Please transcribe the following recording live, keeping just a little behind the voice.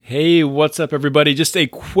Hey, what's up, everybody? Just a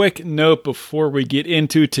quick note before we get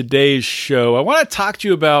into today's show. I want to talk to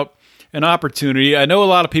you about an opportunity. I know a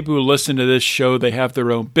lot of people who listen to this show, they have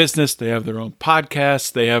their own business, they have their own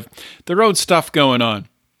podcasts, they have their own stuff going on.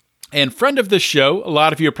 And friend of the show, a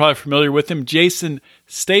lot of you are probably familiar with him, Jason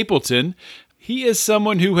Stapleton. He is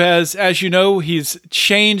someone who has, as you know, he's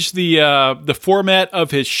changed the format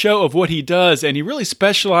of his show, of what he does, and he really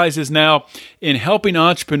specializes now in helping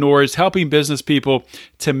entrepreneurs, helping business people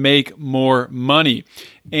to make more money.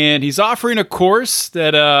 And he's offering a course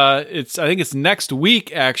that I think it's next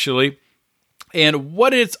week, actually. And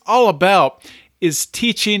what it's all about is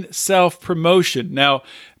teaching self-promotion. Now,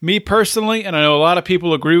 me personally, and I know a lot of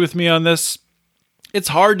people agree with me on this, it's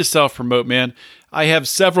hard to self-promote, man. I have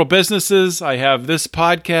several businesses. I have this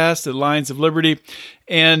podcast at Lions of Liberty,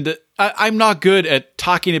 and I'm not good at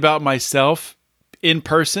talking about myself in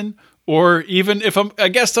person, or even if I'm a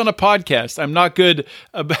guest on a podcast. I'm not good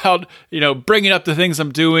about, bringing up the things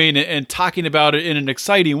I'm doing and talking about it in an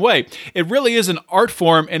exciting way. It really is an art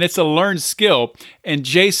form, and it's a learned skill, and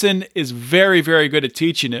Jason is very, very good at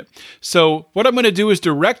teaching it. So what I'm going to do is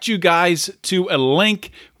direct you guys to a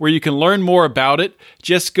link where you can learn more about it.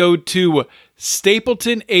 Just go to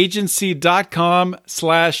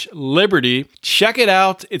StapletonAgency.com/Liberty. Check it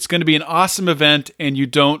out. It's going to be an awesome event and you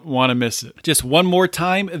don't want to miss it. Just one more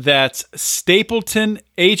time, that's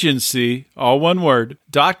StapletonAgency, all one word,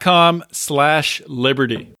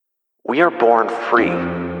 .com/Liberty. We are born free,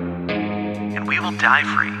 and we will die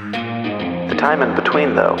free. The time in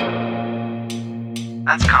between, though,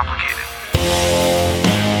 that's complicated.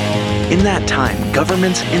 In that time,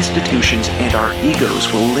 governments, institutions, and our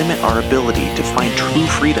egos will limit our ability to find true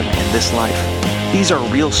freedom in this life. These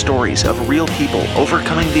are real stories of real people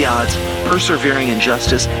overcoming the odds, persevering in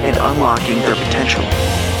justice, and unlocking their potential.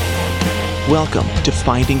 Welcome to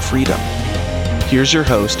Finding Freedom. Here's your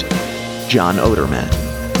host, John Odermatt.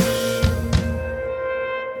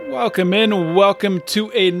 Welcome in. Welcome to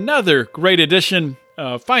another great edition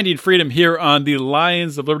of Finding Freedom here on the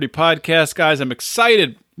Lions of Liberty podcast. Guys, I'm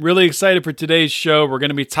excited. Really excited for today's show. We're going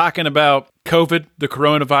to be talking about COVID, the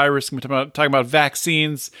coronavirus. We're talking about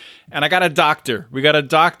vaccines. And I got a doctor. We got a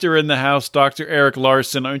doctor in the house, Dr. Eric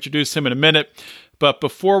Larson. I'll introduce him in a minute. But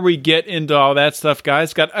before we get into all that stuff,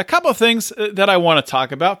 guys, got a couple of things that I want to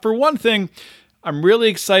talk about. For one thing, I'm really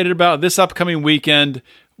excited about this upcoming weekend.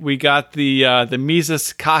 We got the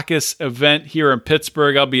Mises Caucus event here in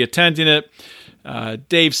Pittsburgh. I'll be attending it.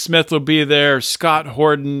 Dave Smith will be there, Scott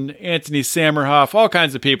Horton, Anthony Samerhoff, all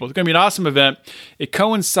kinds of people. It's going to be an awesome event. It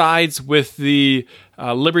coincides with the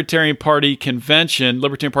Libertarian Party convention,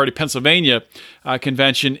 Libertarian Party Pennsylvania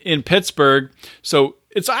convention in Pittsburgh. So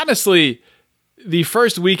it's honestly the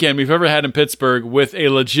first weekend we've ever had in Pittsburgh with a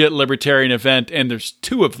legit libertarian event, and there's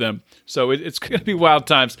two of them. So it's going to be wild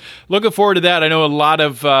times. Looking forward to that. I know a lot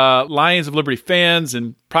of Lions of Liberty fans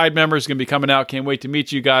and Pride members are going to be coming out. Can't wait to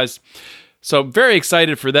meet you guys. So very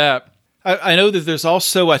excited for that. I know that there's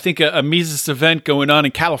also, I think, a Mises event going on in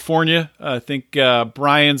California. I think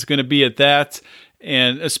Brian's going to be at that.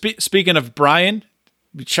 And speaking of Brian,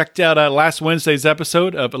 we checked out last Wednesday's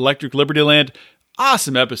episode of Electric Liberty Land.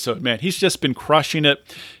 Awesome episode, man. He's just been crushing it.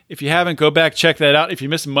 If you haven't, go back, check that out. If you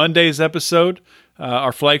missed Monday's episode,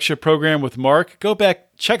 our flagship program with Mark, go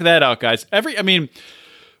back, check that out, guys.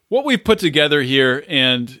 What we've put together here,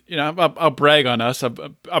 and I'll brag on us. I've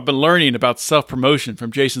been learning about self-promotion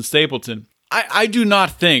from Jason Stapleton. I do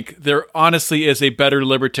not think there honestly is a better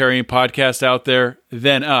libertarian podcast out there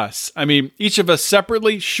than us. I mean, each of us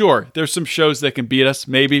separately, sure, there's some shows that can beat us,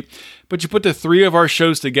 maybe. But you put the three of our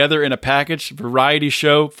shows together in a package, variety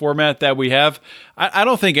show format that we have, I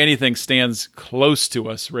don't think anything stands close to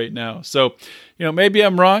us right now. So, maybe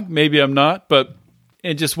I'm wrong, maybe I'm not, but...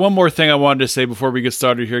 And just one more thing I wanted to say before we get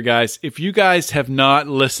started here, guys. If you guys have not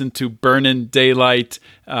listened to Burnin' Daylight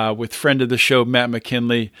with friend of the show, Matt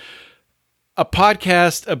McKinley, a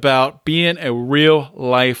podcast about being a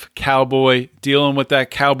real-life cowboy, dealing with that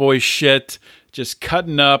cowboy shit, just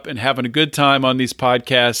cutting up and having a good time on these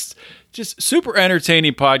podcasts. Just super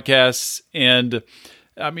entertaining podcasts. And,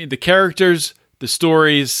 the characters, the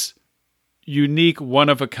stories, unique,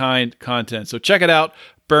 one-of-a-kind content. So check it out.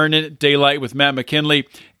 Burnin' Daylight with Matt McKinley.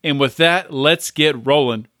 And with that, let's get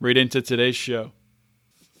rolling right into today's show.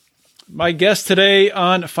 My guest today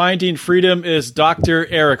on Finding Freedom is Dr.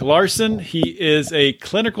 Eric Larson. He is a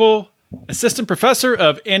clinical assistant professor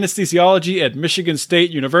of anesthesiology at Michigan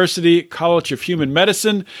State University College of Human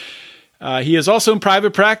Medicine. He is also in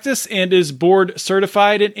private practice and is board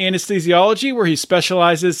certified in anesthesiology, where he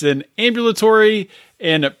specializes in ambulatory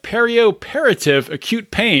and perioperative acute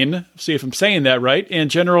pain, see if I'm saying that right, and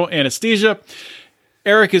general anesthesia.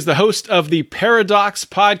 Eric is the host of the Paradox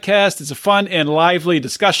podcast. It's a fun and lively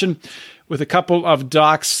discussion with a couple of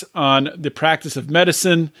docs on the practice of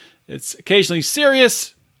medicine. It's occasionally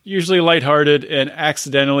serious, usually lighthearted, and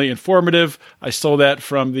accidentally informative. I stole that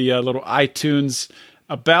from the little iTunes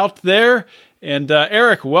about there. And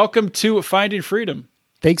Eric, welcome to Finding Freedom.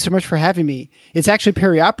 Thanks so much for having me. It's actually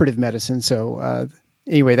perioperative medicine. So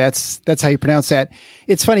anyway, that's how you pronounce that.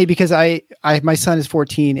 It's funny because my son is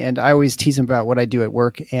 14 and I always tease him about what I do at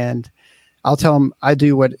work. And I'll tell him I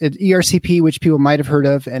do ERCP, which people might have heard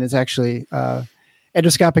of. And it's actually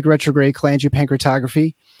endoscopic retrograde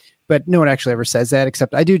cholangiopancreatography. But no one actually ever says that,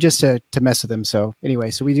 except I do just to mess with them. So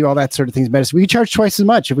anyway, so we do all that sort of things in medicine. We charge twice as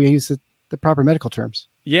much if we use the proper medical terms.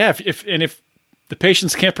 Yeah, if the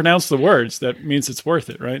patients can't pronounce the words, that means it's worth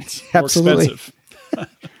it, right? It's more Absolutely. expensive.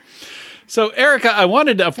 So, Erica, I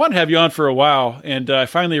wanted to have you on for a while, and I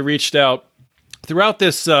finally reached out throughout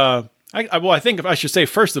this. I think I should say,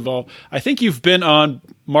 first of all, I think you've been on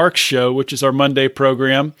Mark's show, which is our Monday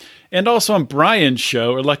program, and also on Brian's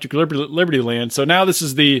show, Electric Liberty Land. So now this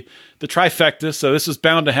is the trifecta. So this is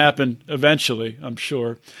bound to happen eventually, I'm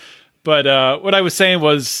sure. But what I was saying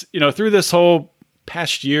was, through this whole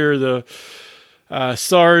past year, the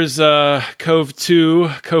SARS-CoV-2,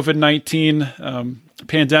 COVID-19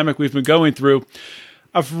 pandemic we've been going through,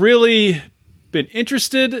 I've really been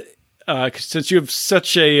interested, since you have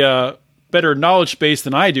such a better knowledge base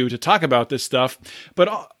than I do to talk about this stuff.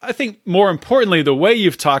 But I think more importantly, the way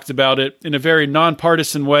you've talked about it in a very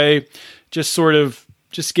nonpartisan way, just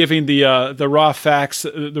giving the raw facts,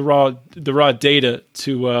 the raw data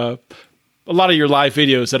to a lot of your live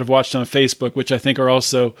videos that I've watched on Facebook, which I think are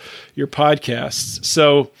also your podcasts.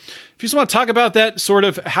 So if you just want to talk about that, sort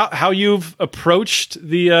of how you've approached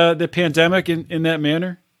the pandemic in that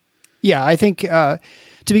manner. Yeah, I think to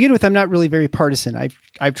begin with, I'm not really very partisan.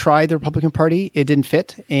 I've tried the Republican Party. It didn't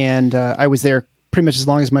fit. And I was there pretty much as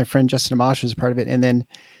long as my friend Justin Amash was a part of it. And then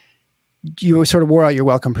you sort of wore out your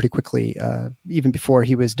welcome pretty quickly, even before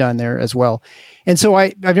he was done there as well. And so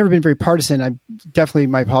I've never been very partisan.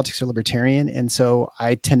 My politics are libertarian. And so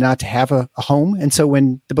I tend not to have a home. And so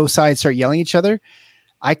when the both sides start yelling at each other,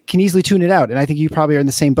 I can easily tune it out. And I think you probably are in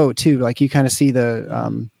the same boat too. Like you kind of see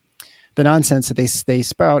the nonsense that they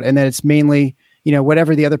spout, and then it's mainly,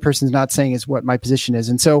 whatever the other person's not saying is what my position is.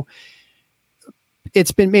 And so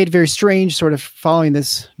it's been made very strange sort of following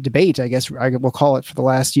this debate, I guess I will call it, for the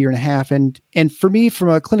last year and a half. And for me, from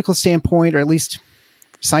a clinical standpoint, or at least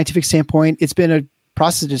scientific standpoint, it's been a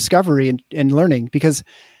process of discovery and learning, because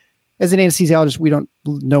as an anesthesiologist, we don't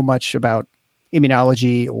know much about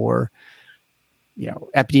immunology or,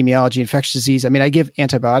 epidemiology, infectious disease. I mean, I give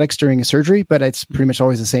antibiotics during a surgery, but it's pretty much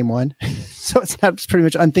always the same one. So it's pretty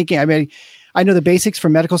much unthinking. I mean, I know the basics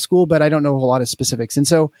from medical school, but I don't know a whole lot of specifics. And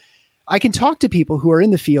so I can talk to people who are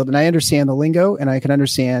in the field, and I understand the lingo, and I can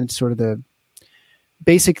understand sort of the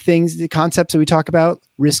basic things, the concepts that we talk about,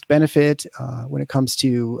 risk benefit, when it comes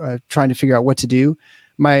to trying to figure out what to do.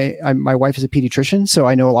 My wife is a pediatrician, so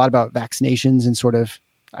I know a lot about vaccinations, and sort of,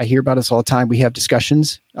 I hear about us all the time. We have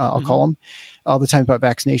discussions, I'll call them, all the time about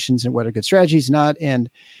vaccinations and what are good strategies, not. And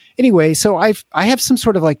anyway, so I have some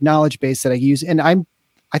sort of like knowledge base that I use, and I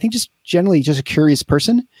think just generally just a curious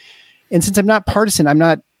person. And since I'm not partisan, I'm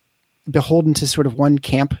not beholden to sort of one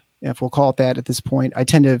camp, if we'll call it that at this point. I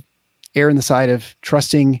tend to err on the side of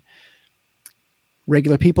trusting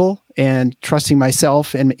regular people and trusting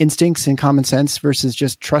myself and instincts and common sense versus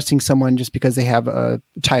just trusting someone just because they have a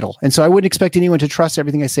title. And so I wouldn't expect anyone to trust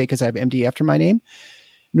everything I say because I have MD after my name,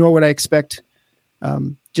 nor would I expect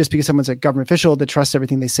just because someone's a government official to trust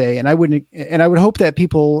everything they say. And I would hope that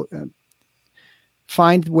people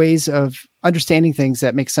find ways of understanding things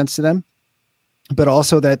that make sense to them, but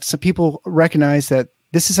also that some people recognize that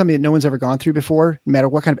this is something that no one's ever gone through before, no matter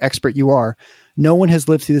what kind of expert you are. No one has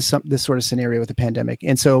lived through this sort of scenario with the pandemic.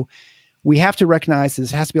 And so we have to recognize that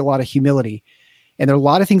there has to be a lot of humility. And there are a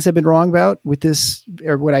lot of things I've been wrong about with this,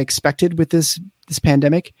 or what I expected with this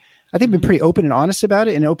pandemic. I think I've been pretty open and honest about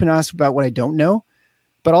it, and open and honest about what I don't know.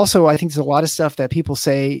 But also I think there's a lot of stuff that people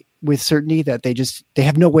say with certainty that they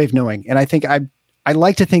have no way of knowing. And I think I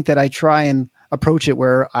like to think that I try and approach it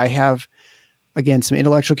where I have, again, some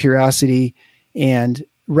intellectual curiosity and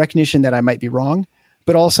recognition that I might be wrong,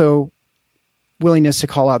 but also willingness to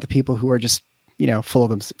call out the people who are just, full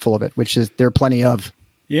of it, which is there are plenty of.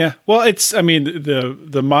 Yeah. Well,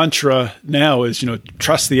 the mantra now is,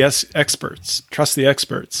 trust the experts,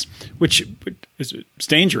 which is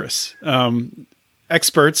dangerous.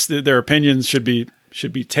 Experts, their opinions should be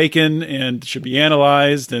taken and should be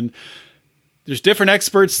analyzed. And there's different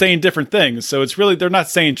experts saying different things. So it's really, they're not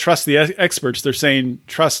saying trust the experts. They're saying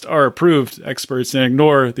trust our approved experts and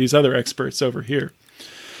ignore these other experts over here.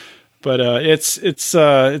 But it's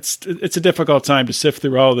a difficult time to sift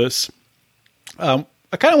through all this. I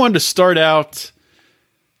kind of wanted to start out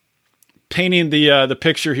painting the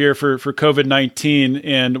picture here for COVID-19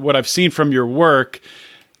 and what I've seen from your work.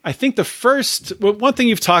 I think one thing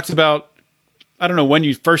you've talked about, I don't know when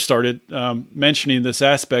you first started mentioning this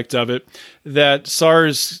aspect of it, that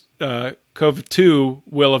SARS-CoV-2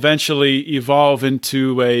 will eventually evolve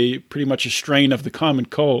into pretty much a strain of the common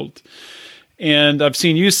cold. And I've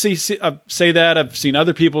seen you say that. I've seen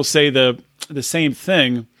other people say the same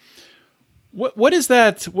thing. What is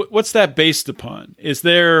that? What's that based upon? It's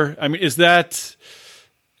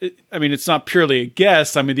not purely a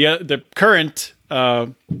guess. I mean, the current,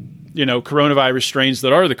 coronavirus strains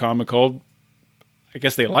that are the common cold, I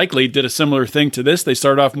guess they likely did a similar thing to this. They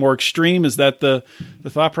started off more extreme. Is that the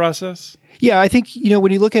thought process? Yeah, I think,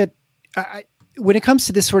 when you look at, when it comes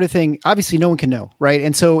to this sort of thing, obviously no one can know, right?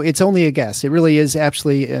 And so it's only a guess. It really is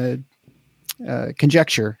actually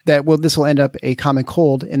conjecture that, this will end up a common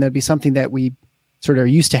cold, and that'd be something that we sort of are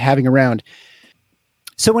used to having around.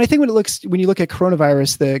 So when you look at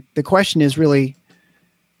coronavirus, the question is really,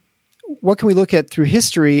 what can we look at through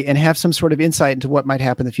history and have some sort of insight into what might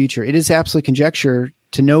happen in the future? It is absolutely conjecture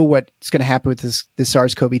to know what's going to happen with this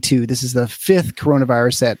SARS-CoV-2. This is the 5th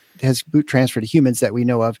coronavirus that has boot transfer to humans that we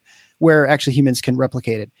know of, where actually humans can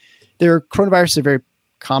replicate it. Coronaviruses are very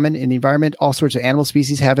common in the environment. All sorts of animal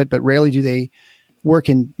species have it, but rarely do they work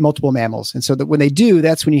in multiple mammals. And so that when they do,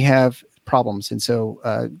 that's when you have problems. And so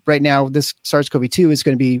right now, this SARS-CoV-2 is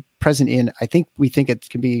going to be present we think it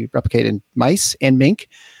can be replicated in mice and mink.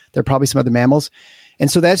 There are probably some other mammals.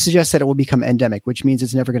 And so that suggests that it will become endemic, which means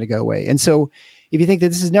it's never going to go away. And so if you think that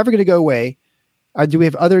this is never going to go away, do we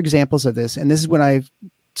have other examples of this? And this is when I've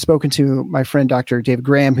spoken to my friend, Dr. David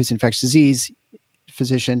Graham, who's an infectious disease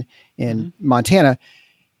physician in Montana.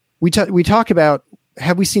 We talk about,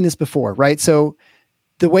 have we seen this before, right? So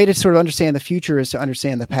the way to sort of understand the future is to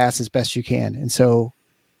understand the past as best you can. And so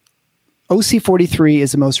OC43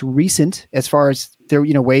 is the most recent as far as there,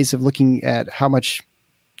 ways of looking at how much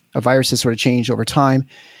a virus has sort of changed over time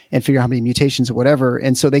and figure out how many mutations or whatever.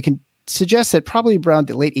 And so they can suggest that probably around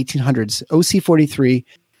the late 1800s, OC43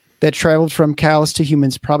 that traveled from cows to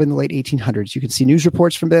humans probably in the late 1800s. You can see news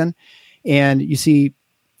reports from then, and you see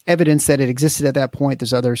evidence that it existed at that point.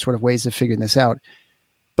 There's other sort of ways of figuring this out.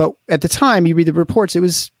 But at the time, you read the reports, it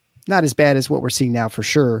was not as bad as what we're seeing now for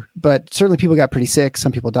sure. But certainly people got pretty sick.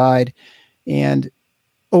 Some people died. And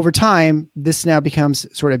over time, this now becomes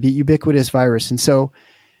sort of a ubiquitous virus. And so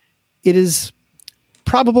it is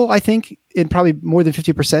probable, I think, in probably more than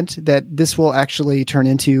 50%, that this will actually turn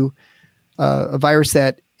into a virus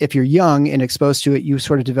that if you're young and exposed to it, you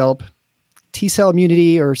sort of develop T-cell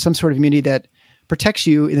immunity or some sort of immunity that protects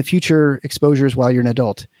you in the future exposures while you're an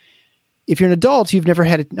adult. If you're an adult, you've never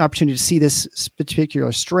had an opportunity to see this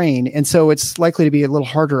particular strain. And so it's likely to be a little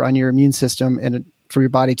harder on your immune system and for your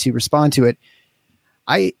body to respond to it.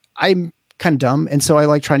 I'm kind of dumb. And so I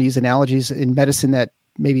like trying to use analogies in medicine that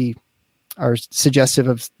maybe are suggestive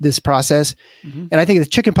of this process. Mm-hmm. And I think the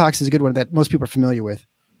chickenpox is a good one that most people are familiar with.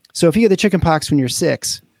 So if you get the chickenpox when you're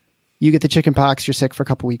 6, you get the chickenpox, you're sick for a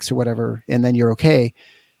couple weeks or whatever, and then you're okay.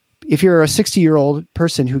 If you're a 60-year-old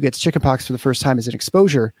person who gets chickenpox for the first time as an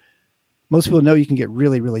exposure, most people know you can get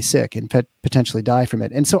really, really sick and potentially die from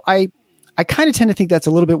it. And so I kind of tend to think that's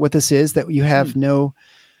a little bit what this is, that you have no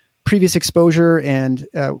previous exposure and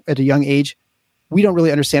at a young age. We don't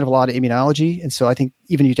really understand a lot of immunology. And so I think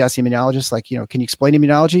even you'd ask the immunologist, like, can you explain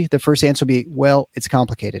immunology? The first answer would be, well, it's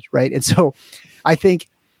complicated, right? And so I think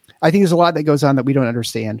there's a lot that goes on that we don't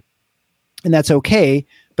understand. And that's okay.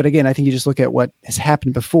 But again, I think you just look at what has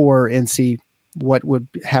happened before and see what would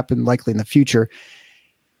happen likely in the future.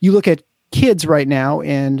 You look at kids right now,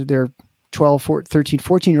 and they're 12, 13,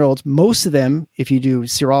 14-year-olds. Most of them, if you do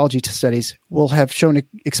serology studies, will have shown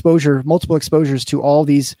multiple exposures to all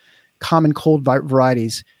these common cold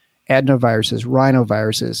varieties, adenoviruses,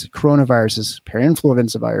 rhinoviruses, coronaviruses,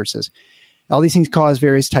 parainfluenza viruses. All these things cause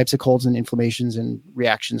various types of colds and inflammations and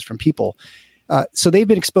reactions from people. So they've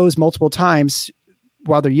been exposed multiple times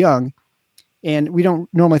while they're young. And we don't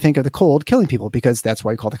normally think of the cold killing people because that's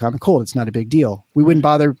why we call it the common cold. It's not a big deal. We wouldn't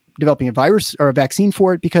bother developing a virus or a vaccine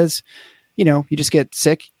for it because, you just get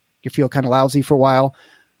sick. You feel kind of lousy for a while.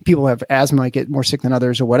 People who have asthma might get more sick than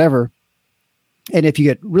others or whatever. And if you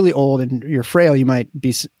get really old and you're frail, you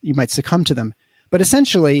might succumb to them. But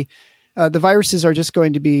essentially, the viruses are just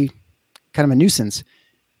going to be kind of a nuisance.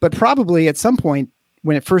 But probably at some point,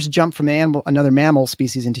 when it first jumped from another mammal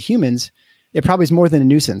species into humans, it probably is more than a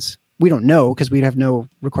nuisance. We don't know because we have no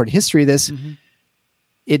recorded history of this. Mm-hmm.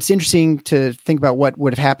 It's interesting to think about what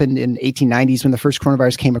would have happened in 1890s when the first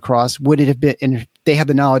coronavirus came across. Would it have been, and if they had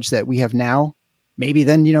the knowledge that we have now, maybe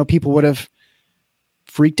then, people would have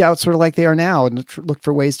freaked out sort of like they are now and looked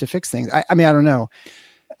for ways to fix things. I mean, I don't know.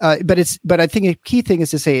 But I think a key thing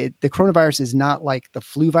is to say the coronavirus is not like the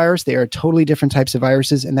flu virus. They are totally different types of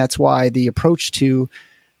viruses. And that's why the approach to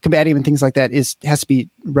combating and things like that has to be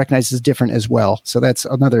recognized as different as well. So that's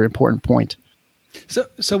another important point.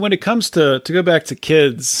 So when it comes to go back to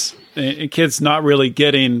kids and kids not really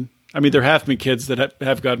getting, I mean, there have been kids that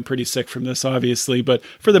have gotten pretty sick from this, obviously, but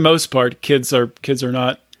for the most part, kids are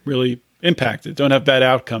not really impacted, don't have bad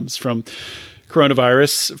outcomes from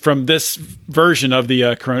coronavirus, from this version of the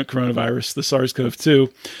coronavirus, the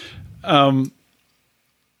SARS-CoV-2.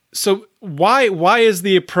 So why is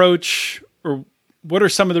the approach, or what are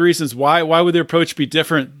some of the reasons why would the approach be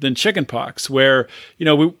different than chickenpox, where,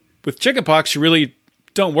 with chickenpox, you really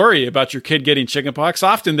don't worry about your kid getting chickenpox.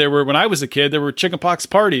 Often when I was a kid, there were chickenpox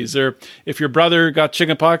parties, or if your brother got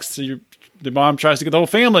chickenpox, the mom tries to get the whole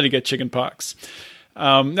family to get chickenpox.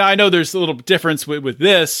 Now I know there's a little difference with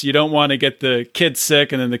this. You don't want to get the kids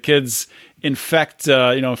sick and then the kids infect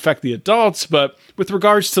the adults. But with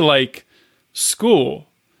regards to like school,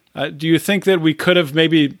 do you think that we could have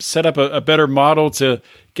maybe set up a better model to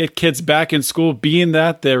get kids back in school, being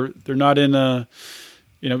that they're not in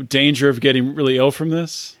danger of getting really ill from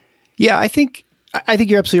this? Yeah, I think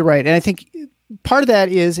you're absolutely right. And I think part of that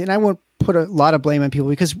is, and I won't put a lot of blame on people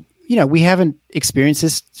because, we haven't experienced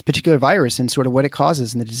this particular virus and sort of what it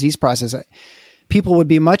causes in the disease process. People would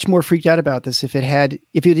be much more freaked out about this if it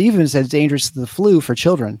even was as dangerous as the flu for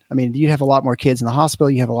children. I mean, you'd have a lot more kids in the hospital.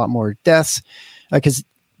 You have a lot more deaths because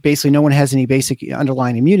basically no one has any basic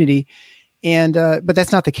underlying immunity. And, but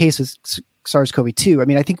that's not the case with SARS-CoV-2. I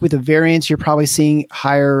mean, I think with the variants, you're probably seeing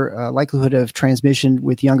higher likelihood of transmission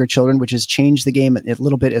with younger children, which has changed the game a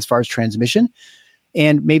little bit as far as transmission.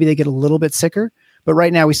 And maybe they get a little bit sicker. But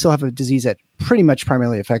right now, we still have a disease that pretty much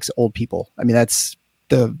primarily affects old people. I mean, that's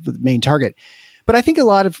the main target. But I think a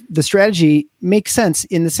lot of the strategy makes sense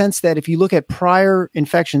in the sense that if you look at prior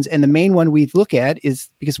infections, and the main one we look at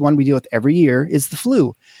is, because one we deal with every year, is the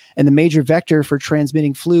flu. And the major vector for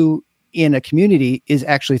transmitting flu in a community is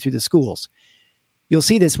actually through the schools. You'll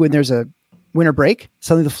see this when there's a winter break.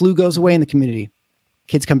 Suddenly the flu goes away in the community.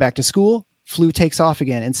 Kids come back to school, flu takes off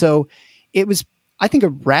again. And so it was, I think, a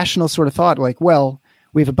rational sort of thought, like, well,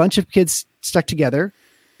 we have a bunch of kids stuck together.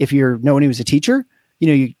 If you're no one who's a teacher,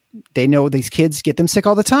 they know these kids get them sick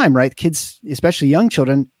all the time, right? Kids, especially young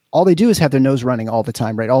children, all they do is have their nose running all the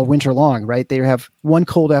time, right? All winter long, right? They have one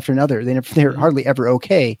cold after another. They're hardly ever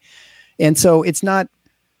okay. And so it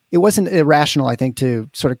wasn't irrational, I think, to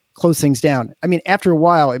sort of close things down. I mean, after a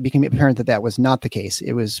while, it became apparent that was not the case.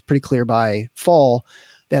 It was pretty clear by fall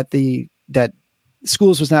that that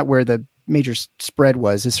schools was not where the major spread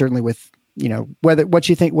was. Is certainly with, whatever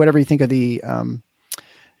you think of the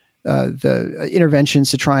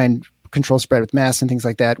interventions to try and control spread with masks and things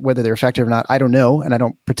like that, whether they're effective or not, I don't know. And I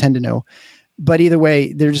don't pretend to know. But either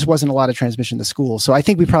way, there just wasn't a lot of transmission in the school. So I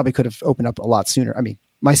think we probably could have opened up a lot sooner. I mean,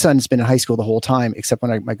 my son's been in high school the whole time, except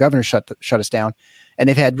when my governor shut us down, and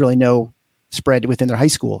they've had really no spread within their high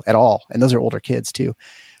school at all. And those are older kids too.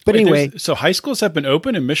 But anyway, so high schools have been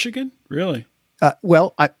open in Michigan? Really?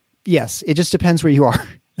 Yes, it just depends where you are.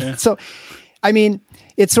 Yeah. So, I mean,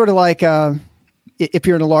 it's sort of like, if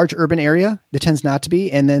you're in a large urban area, there tends not to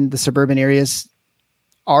be. And then the suburban areas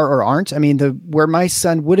are or aren't. I mean, where my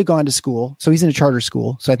son would have gone to school. So he's in a charter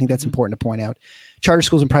school. So I think that's important to point out. Charter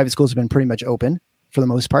schools and private schools have been pretty much open for the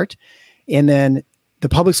most part. And then the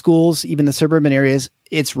public schools, even the suburban areas,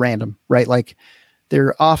 it's random, right? Like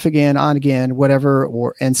they're off again, on again,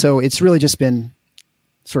 whatever. And so it's really just been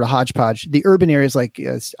sort of hodgepodge. The urban areas, like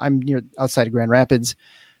I'm outside of Grand Rapids,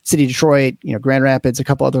 City of Detroit, Grand Rapids, a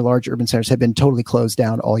couple other large urban centers have been totally closed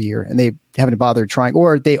down all year, and they haven't bothered trying,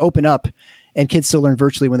 or they open up and kids still learn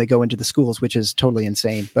virtually when they go into the schools, which is totally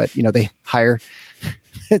insane. But, they hire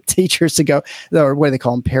teachers to go, or what do they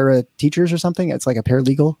call them? Para teachers or something. It's like a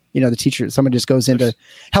paralegal, the teacher, someone just goes in to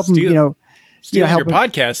help them, help your them.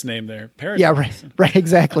 podcast name there. Yeah, right.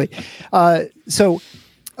 Exactly. But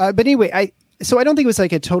anyway, So I don't think it was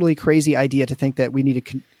like a totally crazy idea to think that we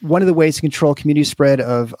need one of the ways to control community spread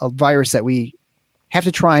of a virus that we have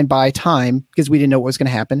to try and buy time because we didn't know what was going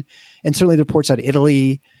to happen. And certainly the reports out of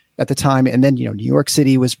Italy at the time. And then, New York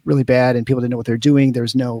City was really bad and people didn't know what they were doing. There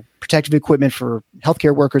was no protective equipment for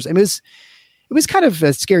healthcare workers. I mean, it was kind of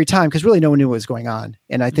a scary time because really no one knew what was going on.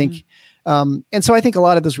 And I think, and so I think a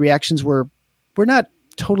lot of those reactions were not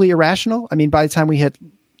totally irrational. I mean, by the time we hit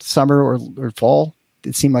summer or fall.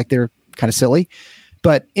 It seemed like they're kind of silly.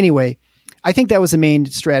 But anyway, I think that was the main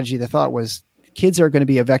strategy. The thought was kids are going to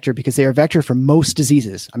be a vector because they are a vector for most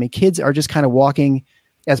diseases. I mean, kids are just kind of walking,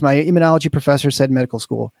 as my immunology professor said in medical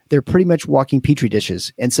school, they're pretty much walking petri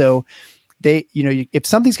dishes. And so they, if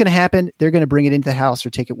something's going to happen, they're going to bring it into the house or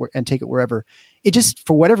take it wherever. It just,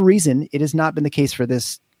 for whatever reason, it has not been the case for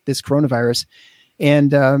this coronavirus.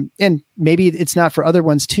 And maybe it's not for other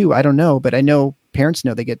ones too. I don't know, but I know parents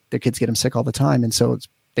know their kids get them sick all the time. And so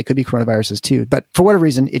they could be coronaviruses too, but for whatever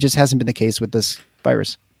reason, it just hasn't been the case with this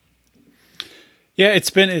virus. Yeah, it's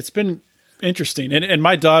been interesting. And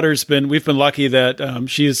my we've been lucky that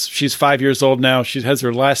she's 5 years old now. She has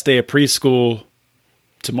her last day of preschool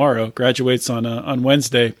tomorrow, graduates on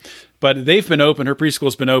Wednesday, but they've been open. Her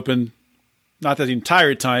preschool's been open, not the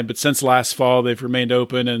entire time, but since last fall, they've remained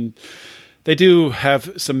open, and they do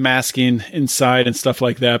have some masking inside and stuff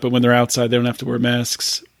like that. But when they're outside, they don't have to wear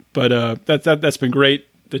masks. But that's been great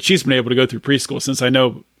that she's been able to go through preschool, since I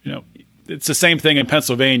know, it's the same thing in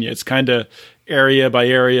Pennsylvania. It's kind of area by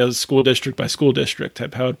area, school district by school district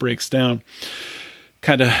type how it breaks down.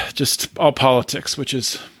 Kind of just all politics, which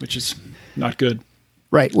is not good.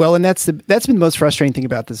 Right. Well, and that's been the most frustrating thing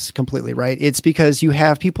about this completely, right? It's because you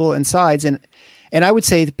have people on sides, and I would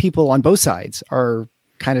say the people on both sides are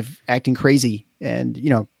kind of acting crazy. And,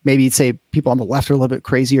 maybe you'd say people on the left are a little bit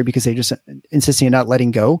crazier because they're just insisting on not letting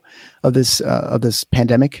go of this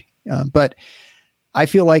pandemic. But I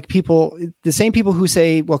feel like the same people who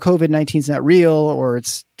say, well, COVID-19 is not real, or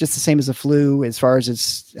it's just the same as the flu as far as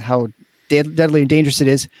it's how deadly and dangerous it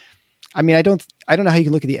is. I mean, I don't know how you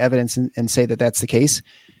can look at the evidence and say that that's the case.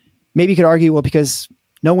 Maybe you could argue, well, because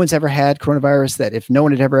no one's ever had coronavirus, that if no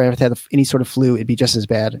one had ever had any sort of flu, it'd be just as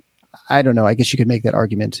bad. I don't know. I guess you could make that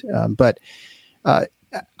argument.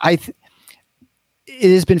 It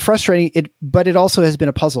has been frustrating, but it also has been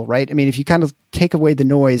a puzzle, right? I mean, if you kind of take away the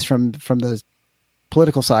noise from the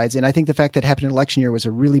political sides, and I think the fact that it happened in election year was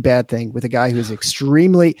a really bad thing with a guy who is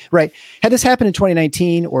extremely right. Had this happened in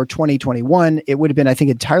 2019 or 2021, it would have been, I think,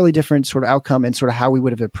 entirely different sort of outcome and sort of how we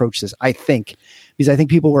would have approached this, I think, because I think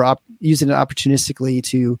people were using it opportunistically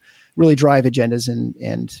to really drive agendas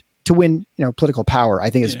and to win, political power. I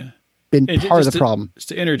think has been part of the problem. Just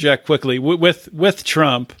to interject quickly with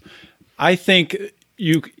Trump, I think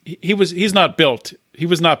he's not built. He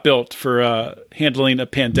was not built for handling a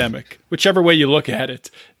pandemic. Whichever way you look at it,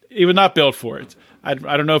 he was not built for it. I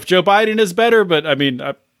don't know if Joe Biden is better, but I mean,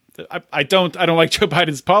 I don't like Joe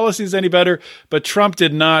Biden's policies any better. But Trump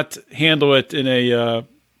did not handle it in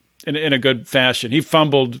a good fashion. He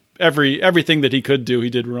fumbled everything that he could do. He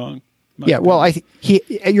did wrong. Yeah, well,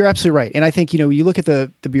 you're absolutely right, and I think you look at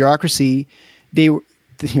the bureaucracy. The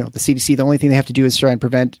CDC, the only thing they have to do is try and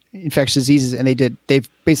prevent infectious diseases. And they've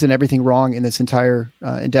basically done everything wrong in this entire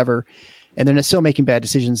endeavor. And they're still making bad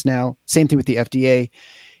decisions now. Same thing with the FDA.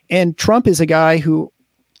 And Trump is a guy who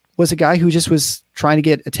just was trying to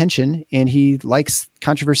get attention, and he likes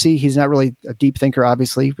controversy. He's not really a deep thinker,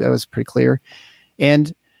 obviously. That was pretty clear.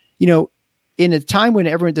 And, in a time when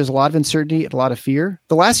there's a lot of uncertainty and a lot of fear,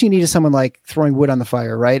 the last thing you need is someone like throwing wood on the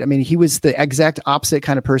fire, right? I mean, he was the exact opposite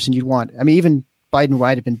kind of person you'd want. I mean, even Biden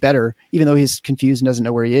might have been better, even though he's confused and doesn't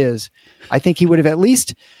know where he is. I think he would have at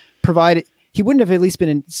least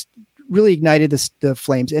been really ignited the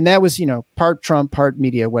flames. And that was, part Trump, part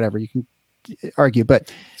media, whatever you can argue. But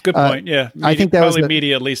it's a good point. Yeah. I think that probably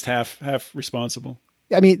media at least half responsible.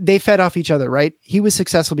 I mean, they fed off each other, right? He was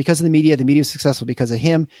successful because of the media. The media was successful because of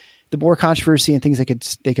him. The more controversy and things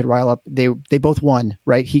they could rile up, they both won,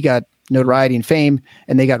 right? He got notoriety and fame,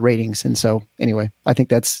 and they got ratings. And so anyway, I think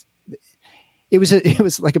it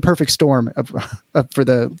was like a perfect storm for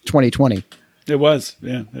the 2020. It was,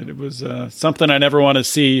 yeah. It was something I never want to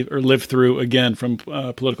see or live through again from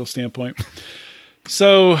a political standpoint.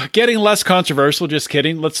 So getting less controversial, just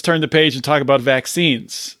kidding. Let's turn the page and talk about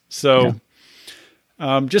vaccines. So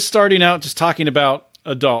just starting out, just talking about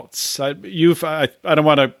adults. I don't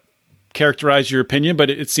want to characterize your opinion, but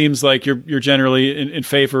it seems like you're generally in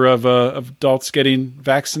favor of adults getting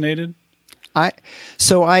vaccinated. I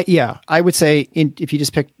would say if you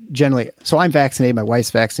just pick generally, so I'm vaccinated, my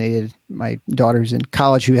wife's vaccinated, my daughter's in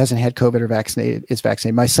college who hasn't had COVID is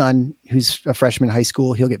vaccinated. My son, who's a freshman in high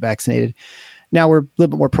school, he'll get vaccinated. Now we're a little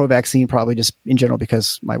bit more pro-vaccine, probably just in general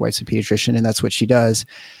because my wife's a pediatrician and that's what she does.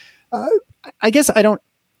 I guess I don't,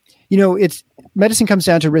 medicine comes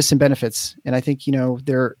down to risks and benefits. And I think,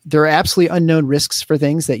 there are absolutely unknown risks for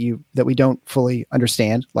things that we don't fully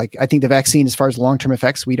understand. Like I think the vaccine, as far as long-term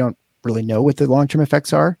effects, we don't really know what the long-term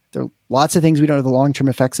effects are. There are lots of things we don't know the long-term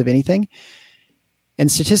effects of anything. And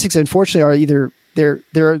statistics, unfortunately, are either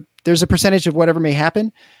they're there's a percentage of whatever may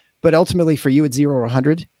happen, but ultimately for you, it's 0 or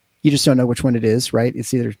 100. You just don't know which one it is, right?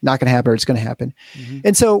 It's either not going to happen or it's going to happen.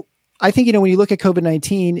 And so I think, when you look at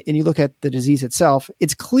COVID-19 and you look at the disease itself,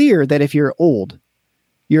 it's clear that if you're old,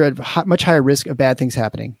 you're at much higher risk of bad things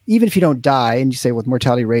happening. Even if you don't die, and you say with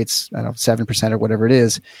mortality rates, I don't know, 7% or whatever it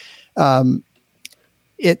is, there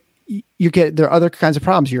are other kinds of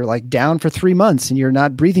problems. You're like down for 3 months and you're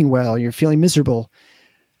not breathing well. You're feeling miserable.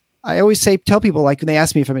 I always tell people, like when they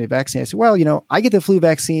ask me if I'm going to get vaccinated, I say, well, I get the flu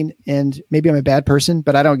vaccine and maybe I'm a bad person,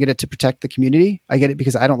 but I don't get it to protect the community. I get it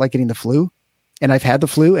because I don't like getting the flu, and I've had the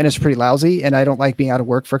flu and it's pretty lousy, and I don't like being out of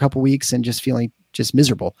work for a couple of weeks and just feeling just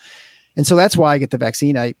miserable. And so that's why I get the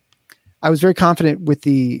vaccine. I was very confident with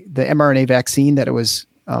the mRNA vaccine that it was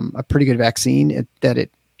a pretty good vaccine, that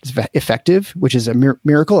it is effective, which is a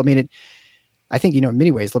miracle. I mean, I think, in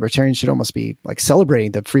many ways, libertarians should almost be like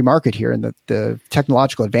celebrating the free market here and the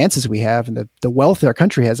technological advances we have and the wealth that our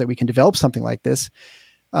country has that we can develop something like this.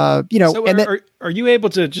 So are you able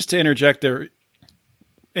to, just to interject there,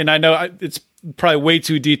 and I know it's probably way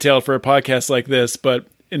too detailed for a podcast like this, but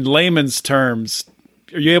in layman's terms,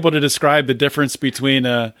 are you able to describe the difference between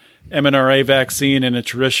a mRNA vaccine and a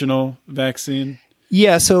traditional vaccine?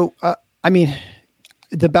 Yeah. So,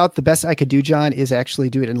 about the best I could do, John, is actually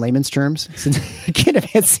do it in layman's terms, since I can't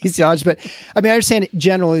advance these knowledge. But I understand it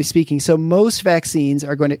generally speaking. So most vaccines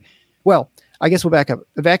are going to, I guess we'll back up.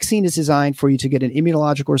 A vaccine is designed for you to get an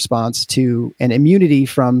immunological response to an immunity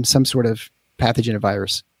from some sort of pathogen, a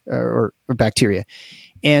virus or bacteria.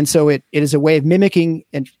 And so it is a way of mimicking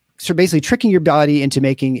and so basically tricking your body into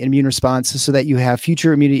making an immune response so that you have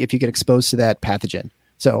future immunity if you get exposed to that pathogen.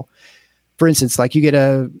 So, for instance, like you get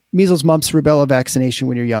a measles, mumps, rubella vaccination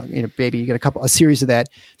when you're young, baby, you get a series of that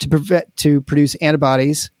to produce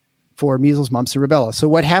antibodies for measles, mumps, and rubella. So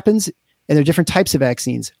what happens, and there are different types of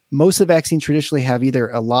vaccines. Most of the vaccines traditionally have either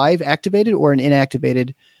a live activated or an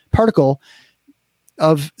inactivated particle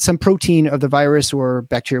of some protein of the virus or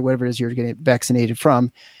bacteria, whatever it is you're getting vaccinated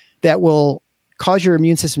from, that will cause your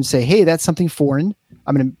immune system to say, hey, that's something foreign.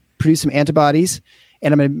 I'm going to produce some antibodies.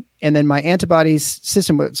 And then my antibodies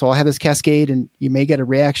system, so I'll have this cascade, and you may get a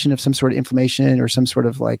reaction of some sort of inflammation or some sort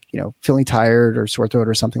of feeling tired or sore throat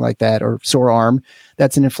or something like that, or sore arm.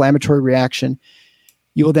 That's an inflammatory reaction.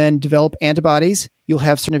 You will then develop antibodies. You'll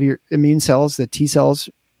have certain of your immune cells, the T cells,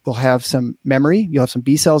 will have some memory. You'll have some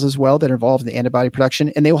B cells as well that are involved in the antibody production,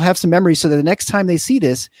 and they will have some memory so that the next time they see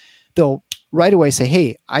this, they'll right away say,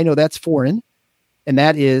 hey, I know that's foreign, and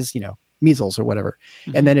that is, measles or whatever.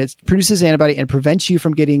 Mm-hmm. And then it produces antibody and prevents you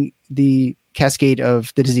from getting the cascade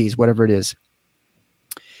of the disease, whatever it is.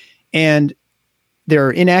 And there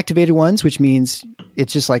are inactivated ones, which means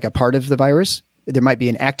it's just like a part of the virus. There might be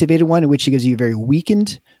an activated one, in which it gives you a very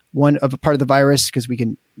weakened one of a part of the virus, because we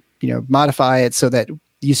can, modify it so that you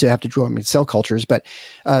used to have to draw them in cell cultures, but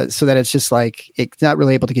so that it's just like, it's not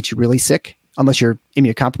really able to get you really sick unless you're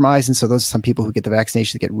immunocompromised. And so those are some people who get the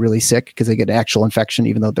vaccination that get really sick because they get an actual infection,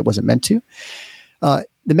 even though that wasn't meant to. The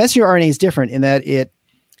messenger RNA is different in that it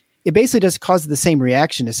basically does cause the same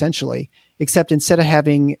reaction essentially, except instead of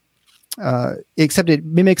having, except it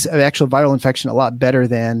mimics an actual viral infection a lot better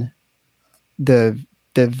than the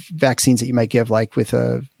vaccines that you might give, like with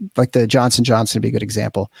like the Johnson & Johnson would be a good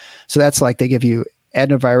example. So that's like they give you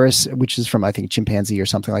adenovirus, which is from, I think, chimpanzee or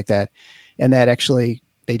something like that. And that actually,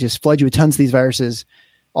 they just flood you with tons of these viruses,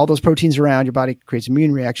 all those proteins around your body creates an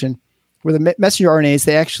immune reaction. Where the messenger RNAs,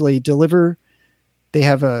 they actually deliver, they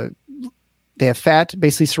have fat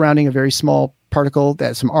basically surrounding a very small particle,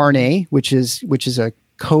 that's some RNA, which is a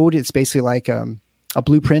code. It's basically like a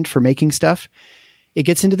blueprint for making stuff. It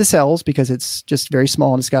gets into the cells because it's just very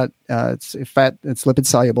small and it's got it's fat, it's lipid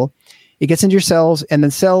soluble. It gets into your cells, and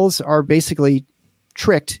the cells are basically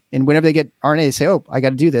tricked. And whenever they get RNA, they say, "Oh, I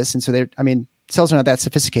got to do this." And so cells are not that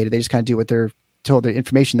sophisticated. They just kind of do what they're told. The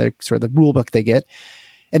information, they're sort of the rule book they get,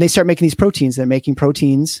 and they start making these proteins. They're making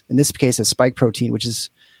proteins. In this case, a spike protein, which is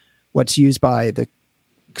what's used by the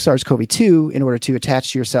SARS-CoV-2 in order to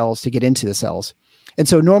attach to your cells to get into the cells. And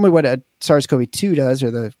so normally what a SARS-CoV-2 does, or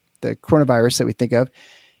the coronavirus that we think of,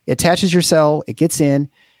 it attaches your cell, it gets in,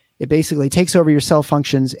 it basically takes over your cell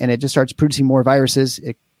functions, and it just starts producing more viruses.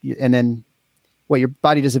 And then what your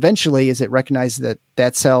body does eventually is it recognizes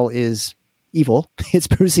that cell is evil. It's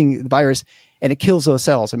producing the virus, and it kills those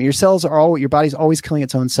cells. I mean, your body's always killing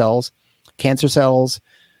its own cells, cancer cells,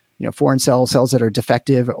 foreign cells that are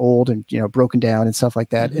defective, old, and, broken down and stuff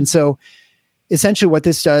like that. Mm-hmm. And so essentially what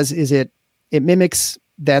this does is it mimics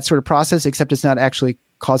that sort of process, except it's not actually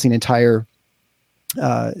causing entire,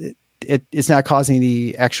 it's not causing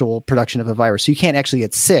the actual production of a virus. So you can't actually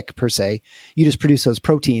get sick per se. You just produce those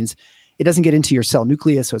proteins. it doesn't get into your cell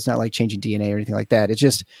nucleus, so it's not like changing DNA or anything like that. It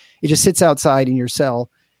just sits outside in your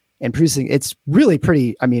cell and producing. It's really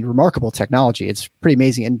pretty, remarkable technology. It's pretty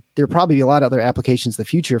amazing. And there'll probably be a lot of other applications in the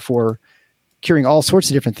future for curing all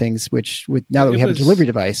sorts of different things, now that we have a delivery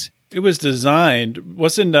device. It was designed,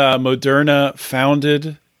 wasn't Moderna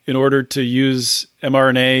founded in order to use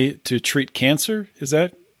mRNA to treat cancer? Is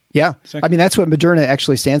that? Yeah. That's what Moderna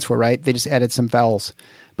actually stands for, right? They just added some vowels,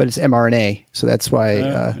 but it's mRNA. So that's why.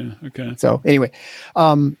 Okay. So anyway,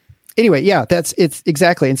 it's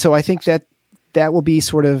exactly. And so I think that will be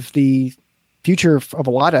sort of the future of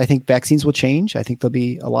a lot. I think vaccines will change. I think they'll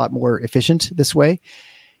be a lot more efficient this way.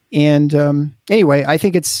 And anyway, I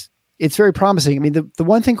think it's very promising. The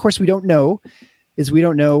one thing, of course, we don't know is we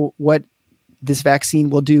don't know what this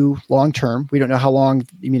vaccine will do long term. We don't know how long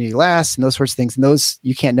the immunity lasts and those sorts of things. And those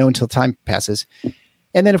you can't know until time passes.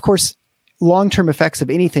 And then, of course, long term effects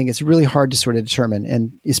of anything is really hard to sort of determine.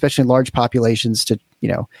 And especially in large populations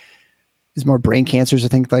there's more brain cancers or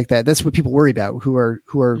things like that. That's what people worry about who are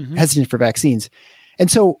hesitant for vaccines.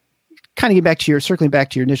 And so kind of circling back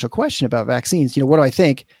to your initial question about vaccines, what do I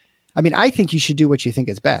think? I think you should do what you think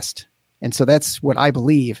is best. And so that's what I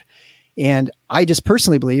believe. And I just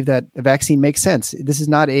personally believe that a vaccine makes sense. This is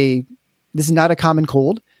not a common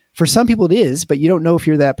cold. For some people it is, but you don't know if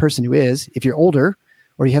you're that person who is. If you're older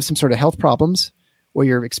or you have some sort of health problems or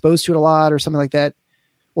you're exposed to it a lot or something like that,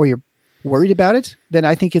 or you're worried about it, then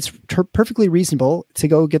I think it's perfectly reasonable to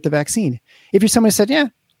go get the vaccine. If you're someone who said, yeah,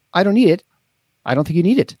 I don't need it, I don't think you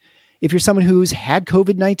need it. If you're someone who's had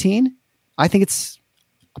COVID-19, I think it's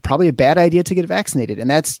probably a bad idea to get vaccinated. And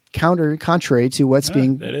that's contrary to what's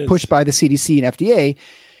being pushed by the CDC and FDA.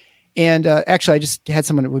 And actually, I just had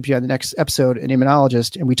someone that would be on the next episode, an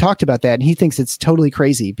immunologist, and we talked about that. And he thinks it's totally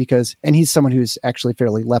crazy and he's someone who's actually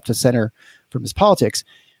fairly left of center from his politics.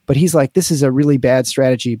 But he's like, this is a really bad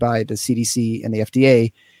strategy by the CDC and the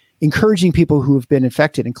FDA, encouraging people who have been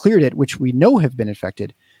infected and cleared it, which we know have been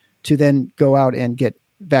infected, to then go out and get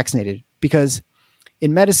vaccinated. Because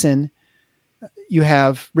in medicine, you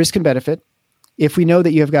have risk and benefit. If we know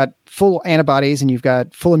that you have got full antibodies and you've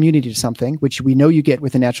got full immunity to something, which we know you get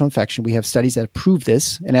with a natural infection, we have studies that prove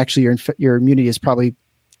this. And actually, your immunity is probably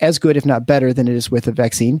as good, if not better, than it is with a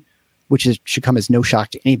vaccine, which should come as no shock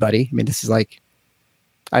to anybody. This is like,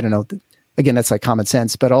 I don't know. Again, that's like common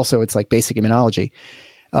sense, but also it's like basic immunology.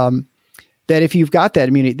 That if you've got that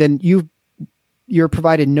immunity, then you're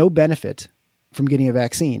provided no benefit from getting a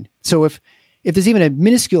vaccine. So if there's even a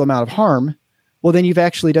minuscule amount of harm, well, then you've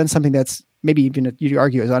actually done something that's maybe even you'd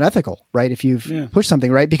argue is unethical, right? If you've pushed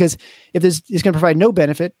something, right? Because if it's going to provide no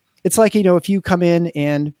benefit, it's like, if you come in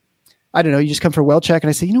and I don't know, you just come for a well check and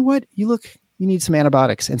I say, you know what, you need some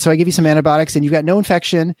antibiotics. And so I give you some antibiotics and you've got no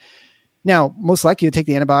infection. Now, most likely you'll take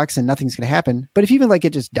the antibiotics and nothing's going to happen. But if you even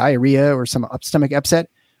get just diarrhea or some stomach upset,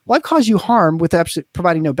 well, I've caused you harm with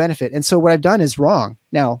providing no benefit. And so what I've done is wrong.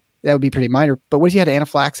 Now, that would be pretty minor. But what if you had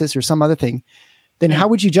anaphylaxis or some other thing? Then how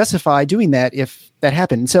would you justify doing that if that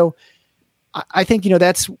happened? So I think,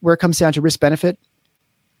 that's where it comes down to risk benefit.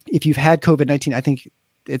 If you've had COVID-19, I think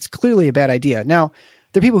it's clearly a bad idea. Now,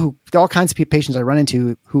 there are people all kinds of patients I run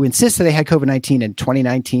into who insist that they had COVID-19 in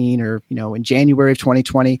 2019 or, in January of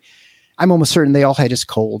 2020. I'm almost certain they all had just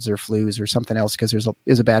colds or flus or something else because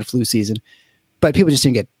there's a bad flu season. But people just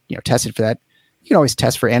didn't get tested for that. You can always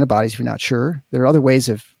test for antibodies if you're not sure. There are other ways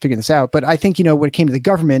of figuring this out. But I think, when it came to the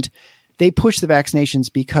government, they pushed the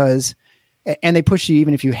vaccinations and they pushed you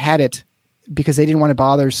even if you had it because they didn't want to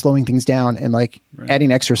bother slowing things down and adding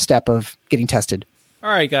an extra step of getting tested. All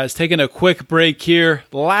right, guys, taking a quick break here.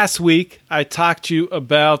 Last week, I talked to you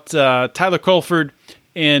about Tyler Colford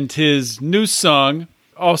and his new song,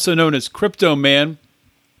 also known as Crypto Man.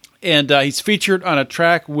 And he's featured on a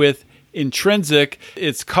track with Intrinsic.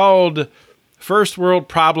 It's called First World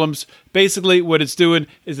Problems. Basically, what it's doing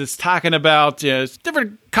is it's talking about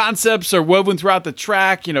different concepts are woven throughout the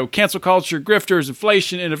track, cancel culture, grifters,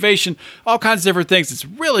 inflation, innovation, all kinds of different things. It's a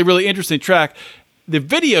really, really interesting track. The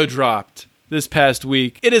video dropped this past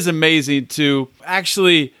week. It is amazing too.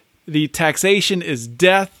 Actually, the Taxation is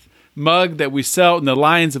Death mug that we sell in the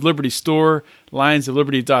Lions of Liberty store,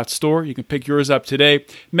 lionsofliberty.store. You can pick yours up today.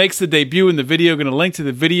 Makes the debut in the video. Going to link to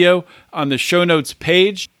the video on the show notes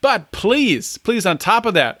page. But please, on top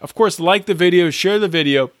of that, of course, like the video, share the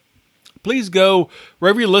video. Please go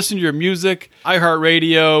wherever you listen to your music,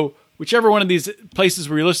 iHeartRadio, whichever one of these places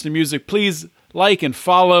where you listen to music, please like and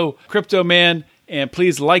follow Crypto Man. And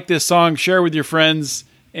please like this song, share with your friends.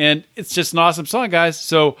 And it's just an awesome song, guys.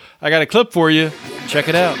 So I got a clip for you. Check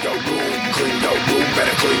it out.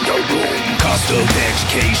 Cost of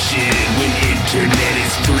education when internet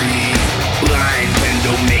is free. Blind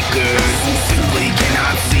window makers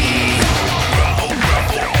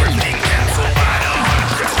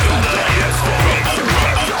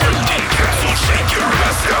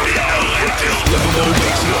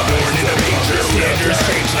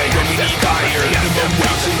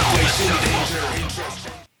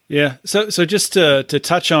Yeah. So just to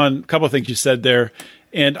touch on a couple of things you said there,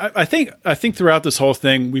 and I think throughout this whole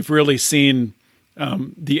thing, we've really seen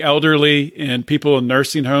the elderly and people in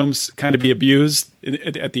nursing homes kind of be abused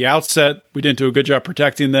at the outset. We didn't do a good job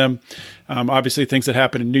protecting them. Obviously, things that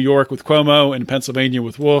happened in New York with Cuomo and Pennsylvania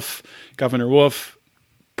with Governor Wolf,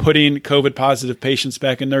 putting COVID positive patients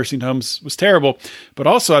back in nursing homes was terrible. But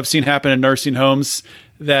also I've seen happen in nursing homes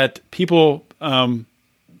that people,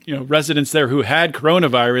 residents there who had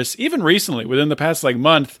coronavirus, even recently within the past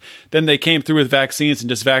month, then they came through with vaccines and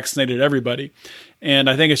just vaccinated everybody. And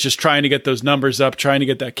I think it's just trying to get those numbers up, trying to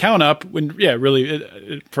get that count up. When,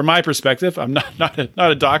 really, from my perspective, I'm not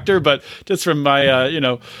a doctor, but just from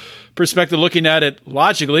my perspective, looking at it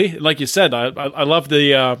logically, like you said, I love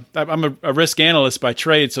the. I'm a risk analyst by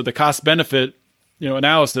trade, so the cost benefit,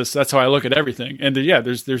 analysis. That's how I look at everything. And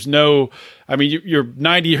there's no. I mean, you're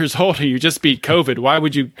 90 years old and you just beat COVID. Why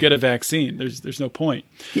would you get a vaccine? There's no point.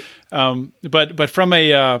 But from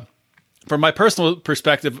my personal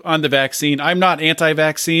perspective on the vaccine, I'm not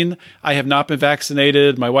anti-vaccine. I have not been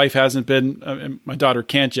vaccinated. My wife hasn't been. My daughter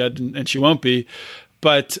can't yet, and she won't be.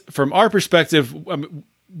 But from our perspective,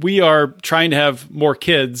 we are trying to have more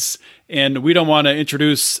kids, and we don't want to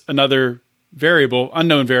introduce another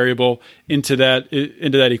unknown variable into that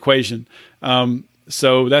equation.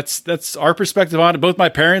 So that's our perspective on it. Both my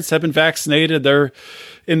parents have been vaccinated. They're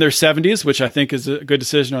in their 70s, which I think is a good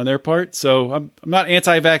decision on their part. So I'm not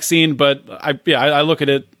anti-vaccine, but I look at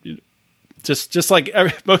it just like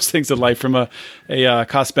most things in life from a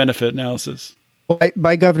cost-benefit analysis. Well,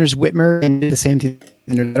 my governor's Whitmer and did the same thing.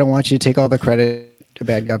 I don't want you to take all the credit. A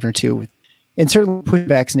bad governor too, and certainly push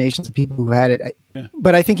vaccinations to people who had it. Yeah.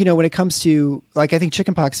 But I think, when it comes to I think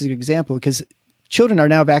chickenpox is a good example because children are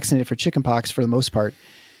now vaccinated for chickenpox for the most part.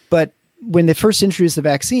 But when they first introduced the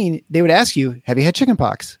vaccine, they would ask you, have you had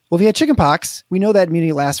chickenpox? Well, if you had chickenpox, we know that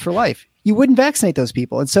immunity lasts for life. You wouldn't vaccinate those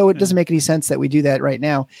people. And so it doesn't make any sense that we do that right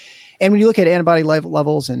now. And when you look at antibody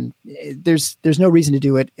levels, and there's no reason to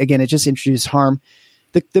do it. Again, it just introduced harm.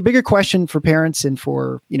 The bigger question for parents and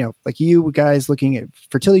for, like you guys looking at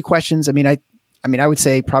fertility questions, I mean, I would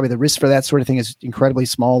say probably the risk for that sort of thing is incredibly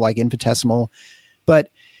small, like infinitesimal.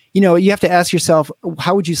 But, you have to ask yourself,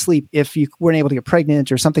 how would you sleep if you weren't able to get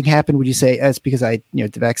pregnant or something happened? Would you say it's because the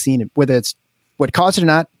vaccine, whether it's what caused it or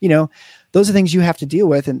not, those are things you have to deal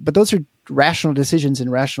with. But those are rational decisions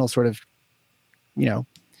and rational sort of,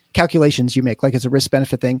 calculations you make, like it's a risk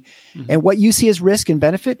benefit thing. Mm-hmm. And what you see as risk and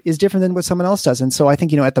benefit is different than what someone else does. And so I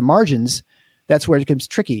think, at the margins, that's where it becomes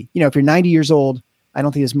tricky. If you're 90 years old, I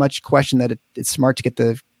don't think there's much question that it's smart to get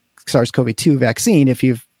the SARS-CoV-2 vaccine if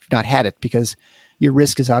you've not had it, because your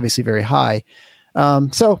risk is obviously very high.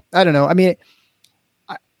 So I don't know. I mean,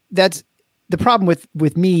 that's the problem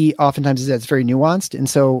with me oftentimes is that it's very nuanced. And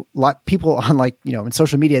so a lot of people on in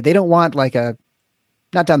social media, they don't want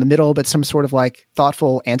not down the middle, but some sort of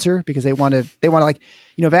thoughtful answer, because they want to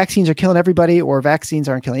vaccines are killing everybody, or vaccines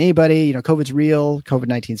aren't killing anybody. COVID's real,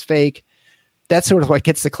 COVID-19 is fake. That's sort of what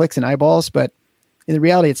gets the clicks and eyeballs. But in the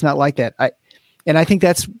reality, it's not like that. I think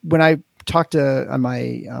that's when I talked on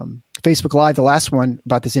my Facebook Live, the last one,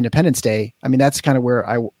 about this Independence Day. I mean, that's kind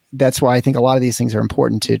of that's why I think a lot of these things are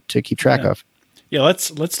important to keep track of. Yeah,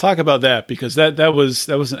 let's talk about that, because that was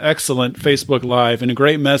an excellent Facebook Live and a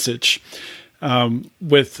great message.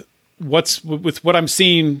 With what I'm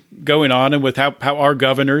seeing going on, and with how our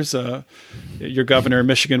governors, your governor in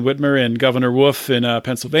Michigan, Whitmer, and Governor Wolf in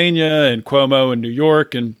Pennsylvania, and Cuomo in New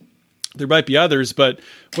York, and there might be others, but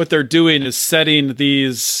what they're doing is setting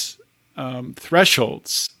these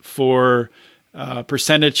thresholds for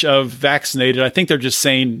percentage of vaccinated. I think they're just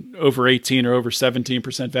saying over 18 or over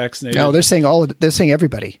 17% vaccinated. No, they're saying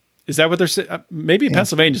everybody. Is that what they're saying? Maybe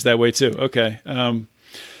Pennsylvania's that way too. Okay.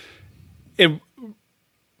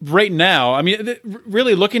 Right now, I mean,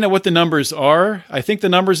 really looking at what the numbers are, I think the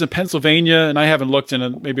numbers in Pennsylvania, and I haven't looked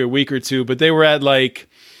in maybe a week or two, but they were at I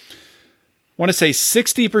want to say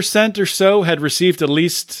 60% or so had received at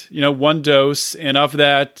least, one dose. And of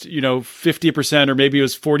that, 50% or maybe it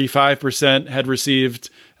was 45% had received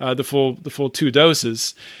the full 2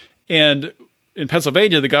 doses. And in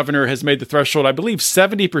Pennsylvania, the governor has made the threshold, I believe,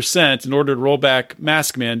 70% in order to roll back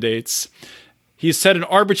mask mandates. He's set an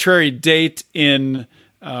arbitrary date in,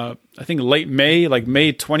 I think, late May, like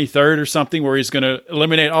May 23rd or something, where he's going to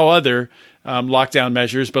eliminate all other lockdown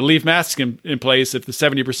measures, but leave masks in place if the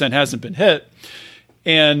 70% hasn't been hit.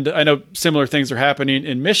 And I know similar things are happening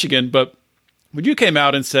in Michigan, but when you came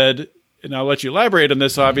out and said, and I'll let you elaborate on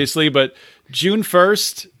this, obviously, but June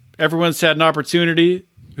 1st, everyone's had an opportunity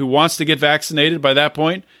who wants to get vaccinated by that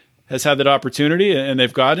point has had that opportunity, and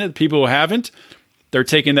they've gotten it. People who haven't, they're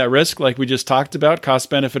taking that risk, like we just talked about, cost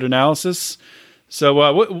benefit analysis.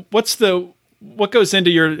 So what goes into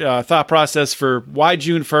your thought process for why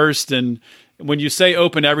June 1st? And when you say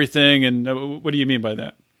open everything, and what do you mean by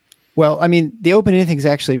that? Well, I mean, the open anything is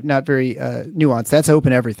actually not very nuanced. That's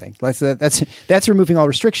open everything. That's removing all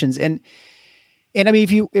restrictions. And I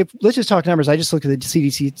mean, if let's just talk numbers. I just looked at the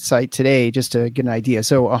CDC site today just to get an idea.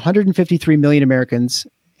 So 153 million Americans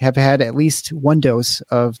have had at least one dose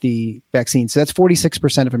of the vaccine. So that's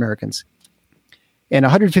 46% of Americans. And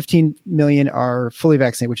 115 million are fully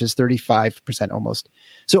vaccinated, which is 35% almost.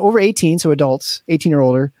 So over 18, so adults, 18 or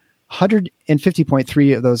older,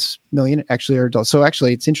 150.3 of those million actually are adults. So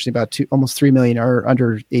actually, it's interesting, about almost 3 million are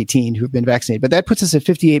under 18 who have been vaccinated. But that puts us at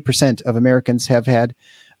 58% of Americans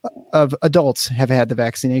of adults have had the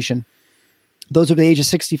vaccination. Those over the age of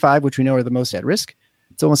 65, which we know are the most at risk,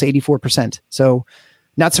 it's almost 84%. So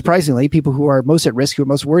not surprisingly, people who are most at risk, who are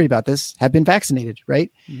most worried about this, have been vaccinated,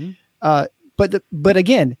 right? Mm-hmm. But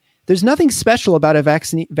again, there's nothing special about a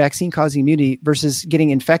vaccine causing immunity versus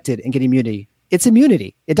getting infected and getting immunity. It's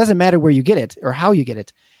immunity. It doesn't matter where you get it or how you get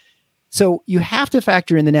it. So you have to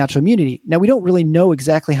factor in the natural immunity. Now, we don't really know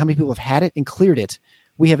exactly how many people have had it and cleared it.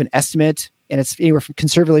 We have an estimate, and it's anywhere from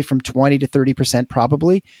conservatively from 20 to 30%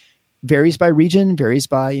 probably. Varies by region, varies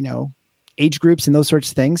by, age groups and those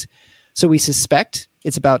sorts of things. So we suspect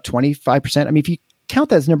it's about 25%. I mean, if you count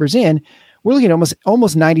those numbers in, we're looking at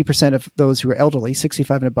almost 90% of those who are elderly,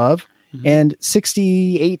 65 and above, mm-hmm. and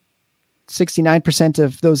 69%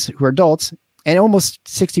 of those who are adults, and almost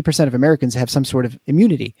 60% of Americans have some sort of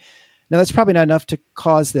immunity. Now, that's probably not enough to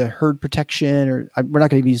cause the herd protection, or we're not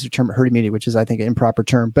going to use the term herd immunity, which is, I think, an improper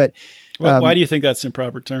term. But why do you think that's an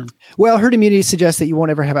improper term? Well, herd immunity suggests that you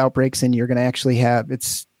won't ever have outbreaks, and you're going to actually have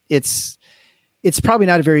it's probably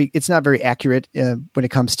not very accurate when it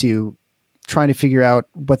comes to trying to figure out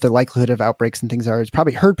what the likelihood of outbreaks and things are. It's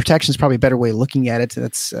probably herd protection is probably a better way of looking at it.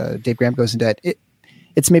 That's Dave Graham goes into that.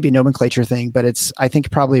 It's maybe a nomenclature thing, but it's, I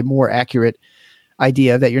think, probably a more accurate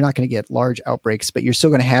idea that you're not going to get large outbreaks, but you're still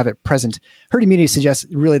going to have it present. Herd immunity suggests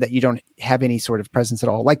really that you don't have any sort of presence at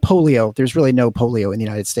all. Like polio, there's really no polio in the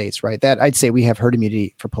United States, right? That I'd say we have herd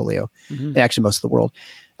immunity for polio, mm-hmm. and actually most of the world.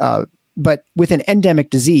 But with an endemic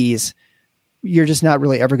disease, you're just not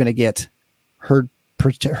really ever going to get herd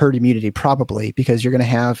immunity, probably, because you're going to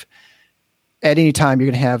have, at any time,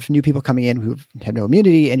 you're going to have new people coming in who have no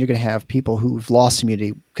immunity, and you're going to have people who've lost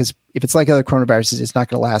immunity, because if it's like other coronaviruses, it's not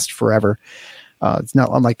going to last forever. It's not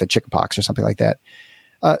unlike the chickenpox or something like that.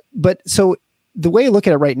 But so the way I look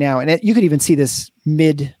at it right now, and you could even see this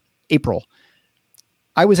mid-April,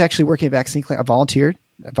 I was actually working at a vaccine clinic. I volunteered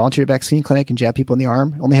at a vaccine clinic and jabbed people in the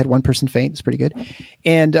arm. Only had one person faint. It's pretty good.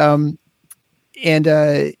 And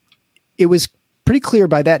it was pretty clear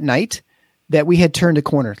by that night that we had turned a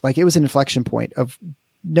corner. Like, it was an inflection point of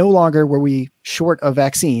no longer were we short of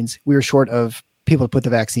vaccines. We were short of people to put the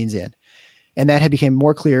vaccines in. And that had become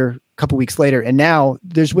more clear a couple weeks later. And now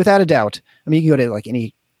there's, without a doubt, I mean, you can go to like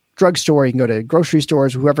any drugstore, you can go to grocery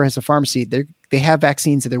stores, whoever has a pharmacy, they have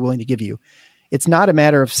vaccines that they're willing to give you. It's not a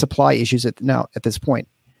matter of supply issues at this point.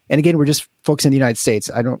 And again, we're just focusing on the United States.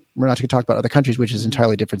 We're not going to talk about other countries, which is an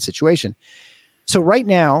entirely different situation. So right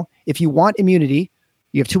now, if you want immunity,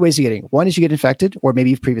 you have two ways of getting it. One is you get infected, or maybe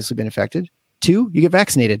you've previously been infected. Two, you get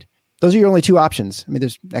vaccinated. Those are your only two options. I mean,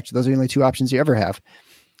 those are the only two options you ever have.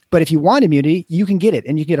 But if you want immunity, you can get it,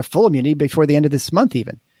 and you can get a full immunity before the end of this month,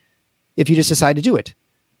 even, if you just decide to do it.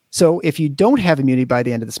 So if you don't have immunity by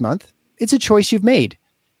the end of this month, it's a choice you've made.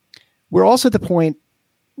 We're also at the point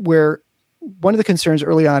where one of the concerns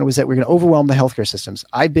early on was that we're going to overwhelm the healthcare systems.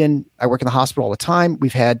 I work in the hospital all the time.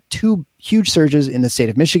 We've had two huge surges in the state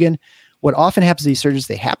of Michigan. What often happens to these surges,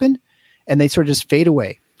 they happen and they sort of just fade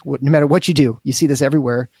away. No matter what you do, you see this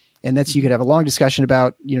everywhere. And you could have a long discussion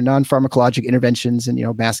about, non-pharmacologic interventions and,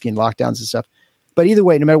 masking, lockdowns and stuff. But either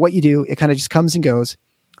way, no matter what you do, it kind of just comes and goes.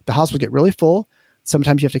 The hospitals get really full.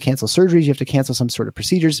 Sometimes you have to cancel surgeries. You have to cancel some sort of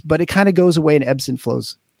procedures, but it kind of goes away and ebbs and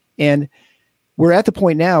flows. And we're at the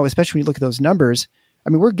point now, especially when you look at those numbers,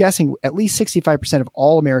 I mean, we're guessing at least 65% of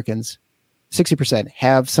all Americans, 60%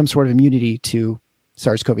 have some sort of immunity to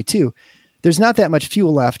SARS-CoV-2. There's not that much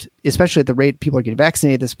fuel left, especially at the rate people are getting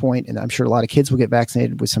vaccinated at this point. And I'm sure a lot of kids will get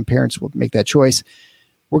vaccinated, with some parents will make that choice.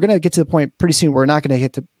 We're going to get to the point pretty soon where we're not going to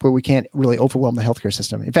hit where we can't really overwhelm the healthcare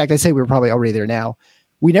system. In fact, I say we're probably already there now.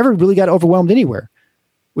 We never really got overwhelmed anywhere.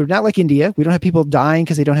 We're not like India. We don't have people dying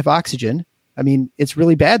because they don't have oxygen. I mean, it's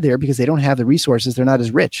really bad there because they don't have the resources. They're not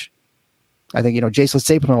as rich. I think, Jason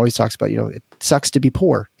Stapleton always talks about, it sucks to be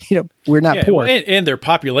poor. We're not poor. And their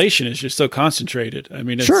population is just so concentrated. I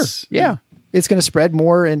mean, it's, sure. Yeah. It's going to spread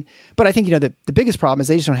more. But I think, the biggest problem is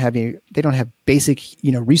they don't have basic,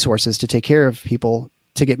 resources to take care of people,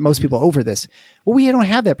 to get most people over this. Well, we don't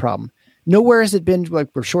have that problem. Nowhere has it been like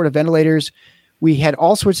we're short of ventilators. We had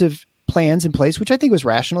all sorts of plans in place, which I think was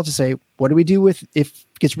rational, to say, what do we do if it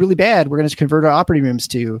gets really bad? We're going to convert our operating rooms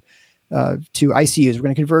to ICUs. We're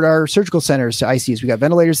going to convert our surgical centers to ICUs. We got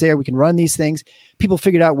ventilators there. We can run these things. People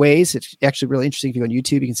figured out ways. It's actually really interesting. If you go on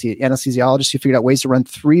YouTube, you can see anesthesiologists who figured out ways to run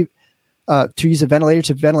to use a ventilator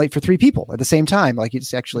to ventilate for 3 people at the same time. Like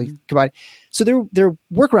it's actually combined. So there are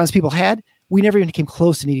workarounds people had. We never even came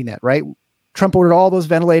close to needing that, right? Trump ordered all those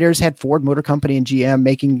ventilators, had Ford Motor Company and GM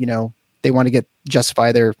making, they want to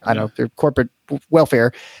justify their, their corporate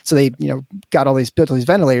welfare. So they, built all these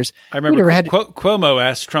ventilators. I remember Cuomo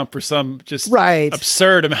asked Trump for some just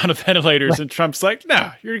absurd amount of ventilators. And Trump's like,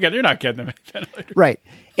 no, you're not getting them ventilators. Right.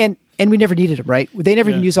 And we never needed them, right? They never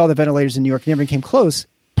even used all the ventilators in New York. They never came close,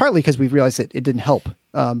 partly because we realized that it didn't help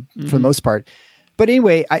for the most part. But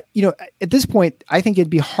anyway, at this point, I think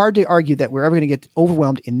it'd be hard to argue that we're ever going to get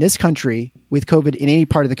overwhelmed in this country with COVID in any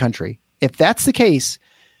part of the country. If that's the case,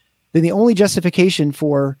 then the only justification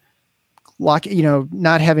for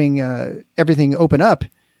not having everything open up,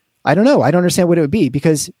 I don't know. I don't understand what it would be,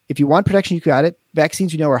 because if you want protection, you got it.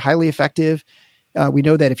 Vaccines, are highly effective. We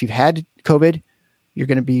know that if you've had COVID, you're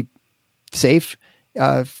going to be safe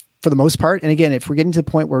for the most part. And again, if we're getting to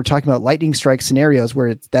the point where we're talking about lightning strike scenarios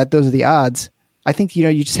where those are the odds, I think,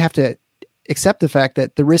 you just have to accept the fact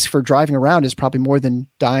that the risk for driving around is probably more than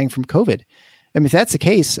dying from COVID. I mean, if that's the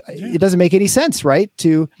case, it doesn't make any sense, right?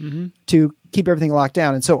 To keep everything locked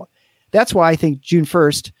down. And so that's why I think June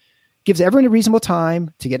 1st gives everyone a reasonable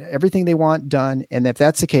time to get everything they want done. And if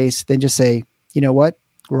that's the case, then just say, you know what,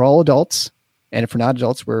 we're all adults. And if we're not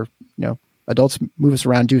adults, we're, adults move us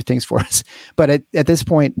around, do things for us. But at this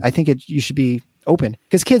point, I think you should be open,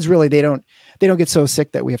 because kids really, they don't get so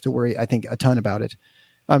sick that we have to worry, I think, a ton about it.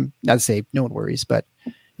 Not to say no one worries, but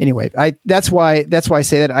anyway, that's why I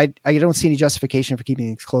say that I don't see any justification for keeping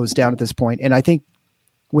things closed down at this point. And I think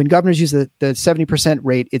when governors use the 70%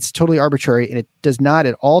 rate, it's totally arbitrary, and it does not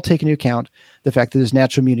at all take into account the fact that there's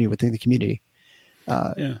natural immunity within the community.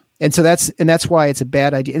 And so that's why it's a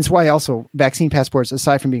bad idea. And it's why also vaccine passports,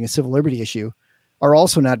 aside from being a civil liberty issue, are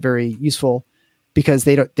also not very useful, because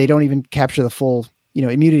they don't even capture the full,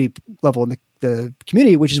 immunity level in the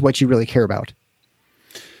community, which is what you really care about.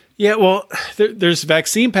 Yeah, well, there's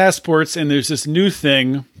vaccine passports, and there's this new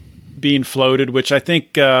thing being floated, which I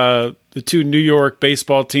think the 2 New York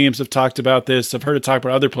baseball teams have talked about this. I've heard it talked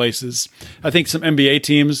about other places. I think some NBA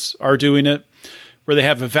teams are doing it, where they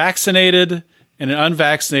have a vaccinated and an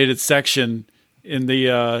unvaccinated section in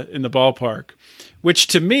the ballpark, which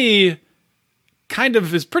to me kind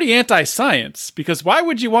of is pretty anti-science, because why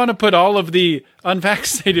would you want to put all of the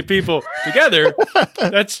unvaccinated people together?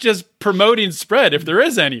 That's just promoting spread, if there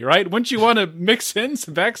is any, right? Wouldn't you want to mix in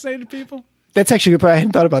some vaccinated people? That's actually a good point. I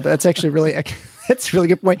hadn't thought about that. That's actually that's a really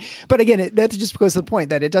good point. But again, that just goes to the point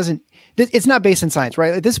that it's not based on science,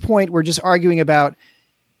 right? At this point, we're just arguing about,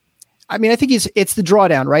 I think it's the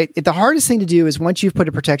drawdown, right? The hardest thing to do is, once you've put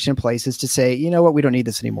a protection in place, is to say, you know what, we don't need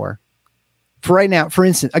this anymore. For right now, for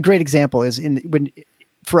instance, a great example is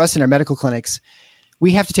for us in our medical clinics,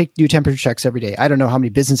 we have to do temperature checks every day. I don't know how many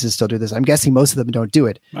businesses still do this. I'm guessing most of them don't do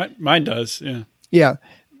it. Mine does. Yeah. Yeah.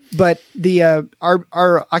 But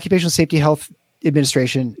our Occupational Safety Health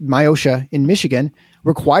Administration, MIOSHA in Michigan,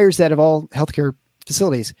 requires that of all healthcare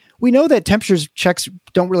facilities. We know that temperature checks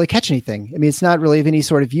don't really catch anything. It's not really of any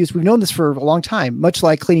sort of use. We've known this for a long time, much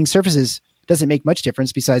like cleaning surfaces doesn't make much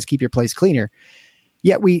difference besides keep your place cleaner.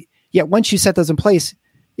 Yet once you set those in place,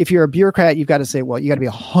 if you're a bureaucrat, you've got to say, well, you got to be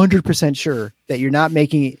 100% sure that you're not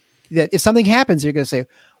making that. If something happens, you're going to say,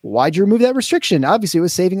 why'd you remove that restriction? Obviously it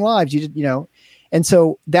was saving lives. And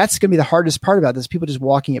so that's going to be the hardest part about this, people just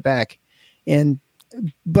walking it back.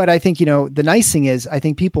 But I think, the nice thing is, I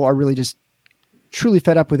think people are really just truly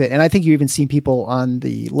fed up with it. And I think you even seen people on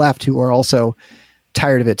the left who are also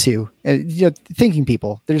tired of it too. And, thinking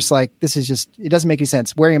people, they're just like, it doesn't make any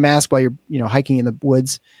sense. Wearing a mask while you're, hiking in the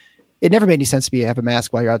woods. It never made any sense to have a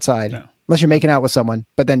mask while you're outside, unless you're making out with someone.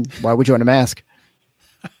 But then why would you want a mask?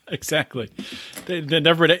 Exactly. They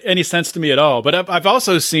never made any sense to me at all. But I've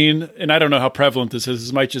also seen, and I don't know how prevalent this is,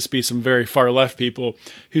 this might just be some very far left people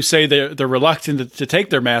who say they're reluctant to take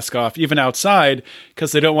their mask off, even outside,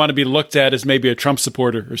 because they don't want to be looked at as maybe a Trump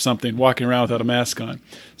supporter or something, walking around without a mask on.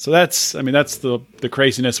 So that's the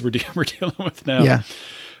craziness we're dealing with now. Yeah.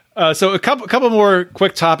 So a couple more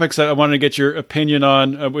quick topics I wanted to get your opinion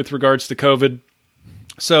on with regards to COVID.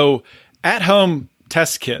 So at-home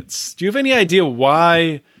test kits, do you have any idea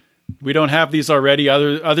why we don't have these already,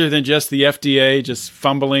 other than just the FDA just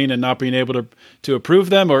fumbling and not being able to approve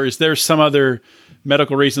them? Or is there some other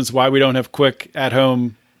medical reasons why we don't have quick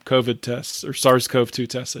at-home COVID tests, or SARS-CoV-2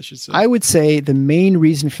 tests, I should say? I would say the main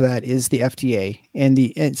reason for that is the FDA and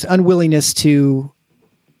its unwillingness to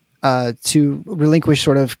relinquish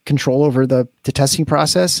sort of control over the testing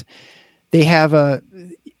process. They have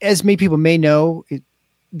as many people may know,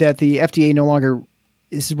 that the FDA no longer,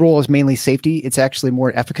 its role is mainly safety. It's actually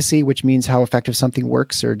more efficacy, which means how effective something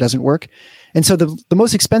works or doesn't work. And so the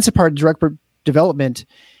most expensive part of drug development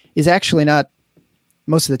is actually not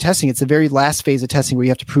most of the testing. It's the very last phase of testing where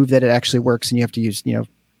you have to prove that it actually works, and you have to use,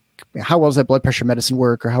 how well does that blood pressure medicine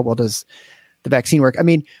work, or how well does the vaccine work? I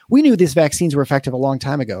mean, we knew these vaccines were effective a long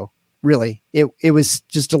time ago, really. It was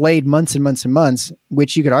just delayed months and months and months,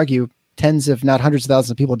 which you could argue tens if not hundreds of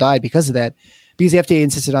thousands of people died because of that, because the FDA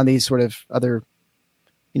insisted on these sort of other,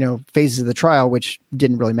 phases of the trial, which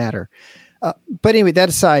didn't really matter. But anyway, that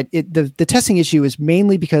aside, the testing issue is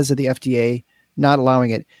mainly because of the FDA not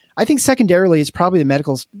allowing it. I think secondarily, it's probably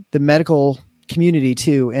the medical community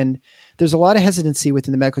too. And there's a lot of hesitancy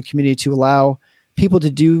within the medical community to allow people to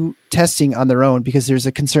do testing on their own, because there's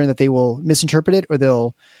a concern that they will misinterpret it, or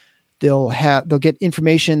they'll get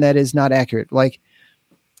information that is not accurate. Like,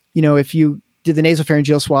 if you did the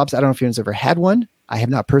nasopharyngeal swabs, I don't know if anyone's ever had one. I have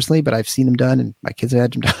not personally, but I've seen them done, and my kids have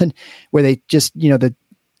had them done, where they just,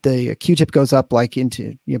 the Q-tip goes up like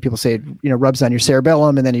into, people say, rubs on your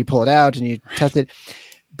cerebellum, and then you pull it out and you test it.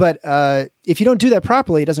 But if you don't do that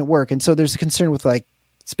properly, it doesn't work. And so there's a concern with like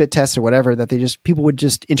spit tests or whatever, that people would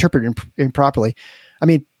just interpret improperly. I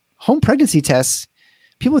mean, home pregnancy tests,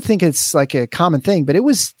 people think it's like a common thing, but it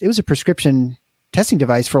was a prescription testing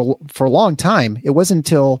device for a long time. It wasn't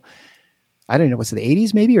until, I don't know, was it the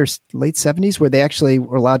 80s maybe, or late 70s, where they actually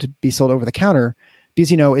were allowed to be sold over the counter,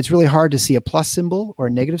 because, it's really hard to see a plus symbol or a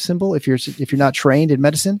negative symbol if you're not trained in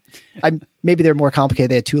medicine. Maybe they're more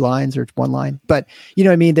complicated. They had 2 lines or 1 line, but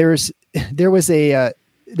there's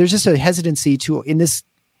just a hesitancy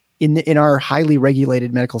in our highly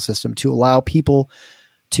regulated medical system to allow people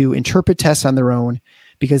to interpret tests on their own,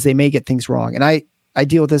 because they may get things wrong. And I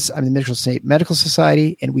deal with this. I'm in the medical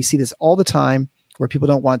society, and we see this all the time, where people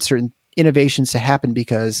don't want certain innovations to happen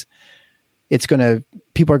because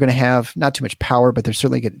people are going to have not too much power, but there's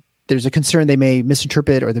a concern they may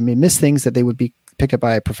misinterpret, or they may miss things that they would be picked up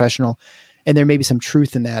by a professional. And there may be some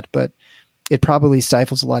truth in that, but it probably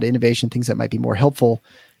stifles a lot of innovation, things that might be more helpful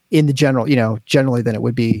in the generally than it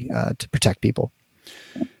would be to protect people.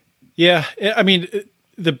 Yeah. I mean,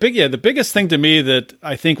 the biggest thing to me that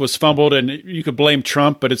I think was fumbled, and you could blame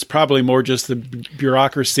Trump, but it's probably more just the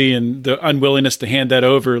bureaucracy and the unwillingness to hand that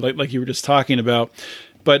over, like you were just talking about.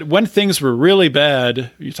 But when things were really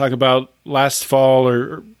bad, you talk about last fall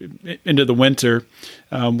or into the winter,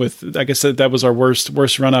 with, like I said, that was our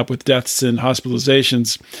worst run up with deaths and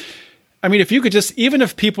hospitalizations. I mean, if you could even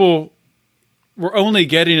if people were only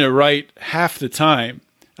getting it right half the time,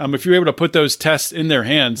 if you were able to put those tests in their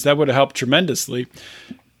hands, that would have helped tremendously.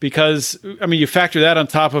 Because, I mean, you factor that on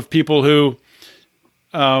top of people who,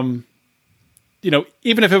 even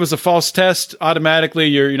if it was a false test, automatically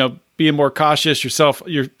you're, being more cautious yourself,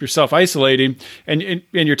 you're isolating, and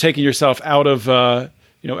you're taking yourself out of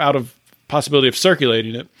possibility of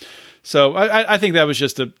circulating it. So I think that was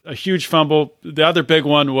just a huge fumble. The other big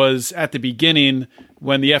one was at the beginning,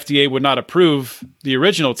 when the FDA would not approve the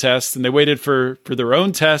original test, and they waited for their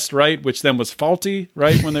own test, right, which then was faulty,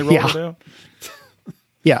 right, when they rolled it out.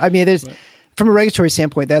 Yeah, I mean, from a regulatory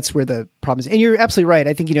standpoint, that's where the problem is. And you're absolutely right.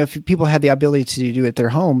 I think, if people had the ability to do it at their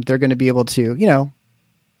home, they're going to be able to,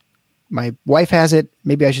 my wife has it,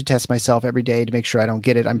 maybe I should test myself every day to make sure I don't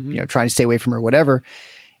get it. I'm, trying to stay away from her, whatever.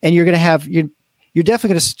 And you're going to have, you're definitely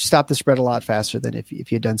going to stop the spread a lot faster than if you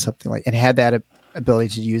had done something like, and had that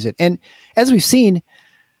ability to use it. And as we've seen,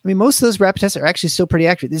 I mean, most of those rapid tests are actually still pretty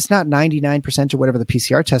accurate. It's not 99% or whatever the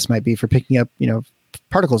PCR test might be for picking up,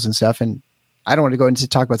 particles and stuff. And I don't want to go into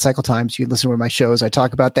talk about cycle times. You can listen to one of my shows. I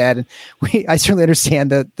talk about that, and I certainly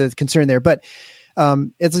understand the concern there. But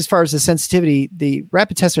as far as the sensitivity, the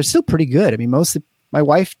rapid tests are still pretty good. I mean, my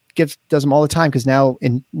wife does them all the time, because now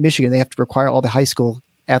in Michigan they have to require all the high school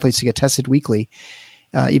athletes to get tested weekly,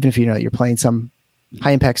 even if you're playing some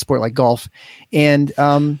high impact sport like golf, and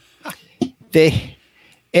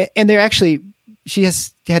they're actually. She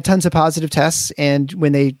has had tons of positive tests, and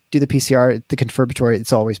when they do the PCR, the confirmatory,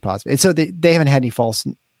 it's always positive. And so they haven't had any false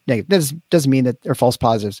negative. That doesn't mean that they're false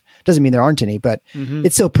positives. Doesn't mean there aren't any, but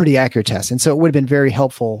it's still a pretty accurate test. And so it would have been a very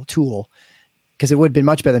helpful tool, because it would have been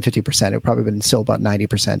much better than 50%. It would probably been still about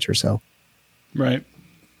 90% or so. Right.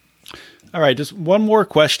 All right. Just one more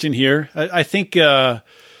question here. I think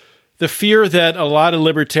the fear that a lot of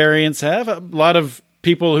libertarians have, a lot of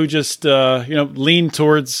people who just lean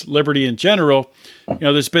towards liberty in general.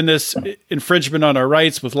 There's been this infringement on our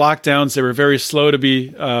rights with lockdowns. They were very slow to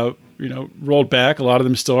be rolled back. A lot of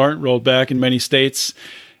them still aren't rolled back in many states.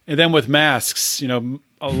 And then with masks, a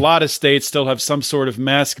lot of states still have some sort of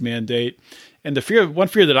mask mandate. And one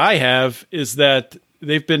fear that I have is that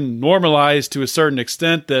they've been normalized to a certain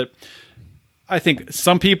extent that I think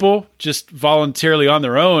some people just voluntarily on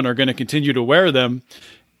their own are going to continue to wear them.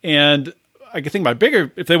 And I think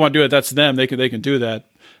if they want to do it, that's them. They can do that.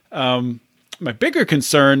 My bigger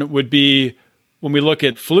concern would be when we look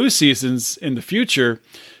at flu seasons in the future,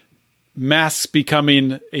 masks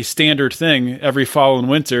becoming a standard thing every fall and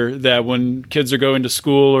winter, that when kids are going to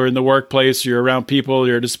school or in the workplace, you're around people,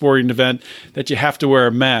 you're at a sporting event, that you have to wear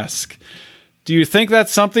a mask. Do you think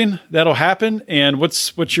that's something that'll happen? And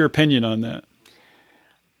what's your opinion on that?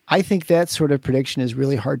 I think that sort of prediction is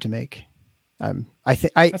really hard to make.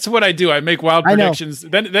 That's what I do. I make wild predictions.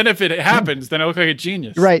 Then if it happens, then I look like a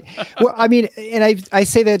genius. Right. Well, I mean, and I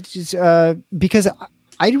say that just, because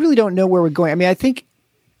I really don't know where we're going. I mean, I think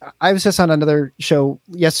I was just on another show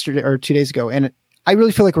yesterday or 2 days ago, and I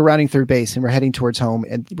really feel like we're rounding third base and we're heading towards home,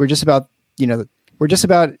 and we're just about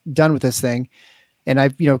done with this thing. And I,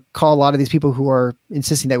 call a lot of these people who are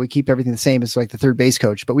insisting that we keep everything the same as like the third base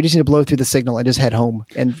coach, but we just need to blow through the signal and just head home.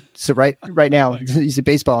 And so right now, use a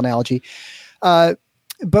baseball analogy. But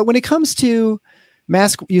when it comes to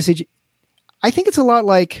mask usage, I think it's a lot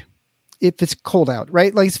like if it's cold out,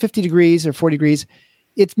 right? Like it's 50 degrees or 40 degrees.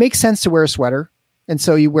 It makes sense to wear a sweater. And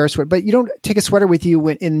so you wear a sweater, but you don't take a sweater with you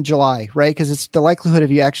in July, right? Because it's the likelihood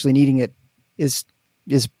of you actually needing it is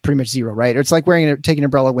pretty much zero, right? Or it's like taking an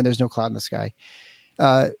umbrella when there's no cloud in the sky.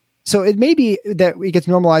 So it may be that it gets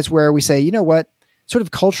normalized where we say, you know what, sort of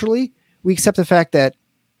culturally, we accept the fact that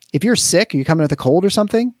if you're sick, or you come in with a cold or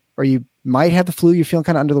something, or you might have the flu, you're feeling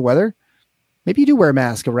kind of under the weather, maybe you do wear a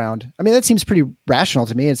mask around. I mean, that seems pretty rational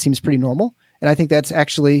to me. It seems pretty normal. And I think that's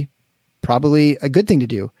actually probably a good thing to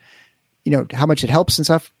do. How much it helps and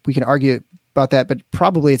stuff, we can argue about that, but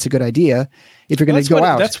probably it's a good idea if you're going to go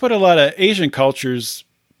out. That's what a lot of Asian cultures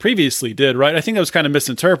previously did, right? I think that was kind of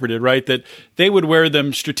misinterpreted, right? That they would wear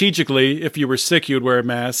them strategically. If you were sick, you would wear a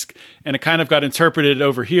mask. And it kind of got interpreted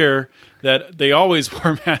over here that they always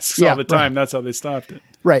wore masks all the time. Right. That's how they stopped it.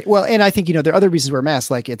 Right. Well, and I think, there are other reasons to wear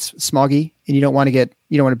masks, like it's smoggy and you don't want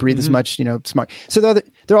to breathe as much, smog. So there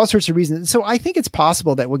are all sorts of reasons. So I think it's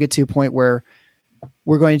possible that we'll get to a point where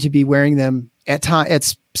we're going to be wearing them at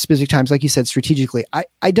specific times, like you said, strategically.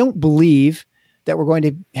 I don't believe that we're going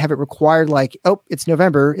to have it required, like, oh, it's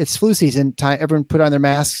November, it's flu season time, everyone put on their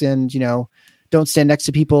masks and, don't stand next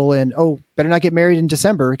to people, and, oh, better not get married in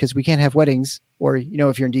December because we can't have weddings. Or, if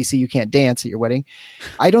you're in DC, you can't dance at your wedding.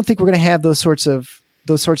 I don't think we're going to have those sorts of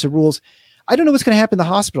rules. I don't know what's going to happen in the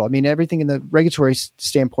hospital. I mean, everything in the regulatory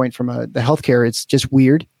standpoint from the healthcare, it's just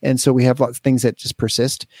weird. And so we have lots of things that just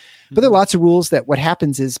persist. But there are lots of rules that what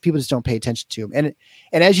happens is people just don't pay attention to them.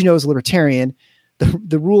 And as you know, as a libertarian,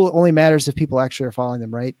 the rule only matters if people actually are following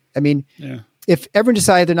them, right? I mean, if everyone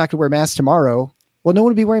decided they're not going to wear masks tomorrow, well, no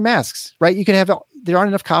one would be wearing masks, right? There aren't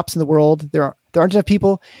enough cops in the world. There aren't enough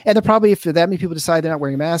people. And they're probably, if that many people decide they're not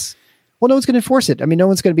wearing masks, well, no one's going to enforce it. I mean, no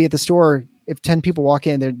one's going to be at the store. If 10 people walk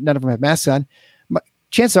in, none of them have masks on.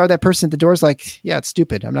 Chances are that person at the door is like, yeah, it's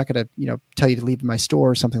stupid. I'm not going to, tell you to leave my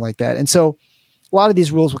store or something like that. And so a lot of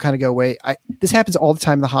these rules will kind of go away. This happens all the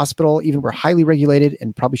time in the hospital. Even we're highly regulated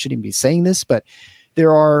and probably shouldn't even be saying this, but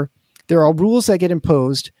there are rules that get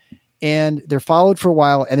imposed and they're followed for a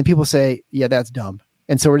while. And then people say, yeah, that's dumb.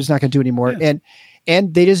 And so we're just not going to do it anymore. Yeah.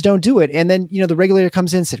 And they just don't do it. And then, the regulator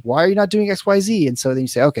comes in and said, why are you not doing X, Y, Z? And so then you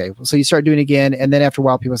say, okay, well, so you start doing it again. And then after a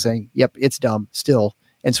while, people are saying, yep, it's dumb still.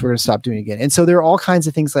 And so we're going to stop doing it again. And so there are all kinds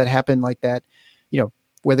of things that happen like that,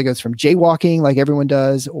 whether it goes from jaywalking like everyone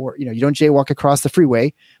does, or, you don't jaywalk across the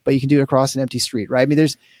freeway, but you can do it across an empty street, right? I mean,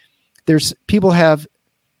 there's people have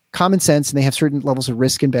common sense and they have certain levels of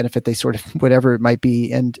risk and benefit. They sort of, whatever it might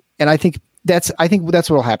be. And I think that's what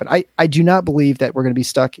will happen. I do not believe that we're going to be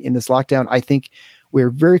stuck in this lockdown. I think we're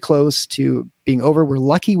very close to being over. We're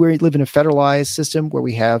lucky we live in a federalized system where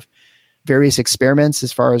we have various experiments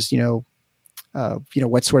as far as,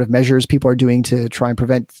 what sort of measures people are doing to try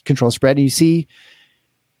and control spread. And you see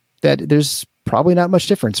that there's probably not much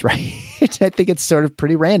difference, right? I think it's sort of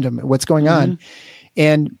pretty random what's going on.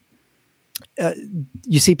 And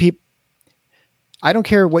you see people, I don't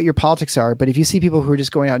care what your politics are, but if you see people who are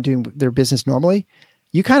just going out and doing their business normally,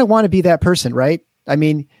 you kind of want to be that person, right? I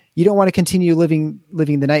mean, you don't want to continue living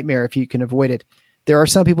the nightmare if you can avoid it. There are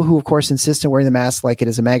some people who, of course, insist on wearing the mask like it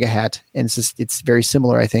is a MAGA hat. And it's very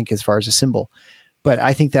similar, I think, as far as a symbol. but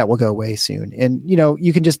I think that will go away soon. And,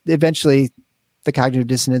 you can just eventually, the cognitive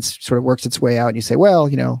dissonance sort of works its way out and you say, well,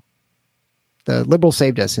 the liberals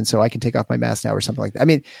saved us, and so I can take off my mask now or something like that. I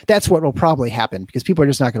mean, that's what will probably happen because people are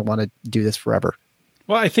just not going to want to do this forever.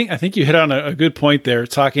 Well, I think you hit on a good point there,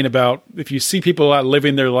 talking about if you see people out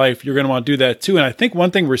living their life, you're going to want to do that too. And I think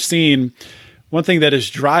one thing that is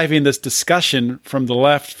driving this discussion from the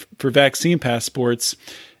left for vaccine passports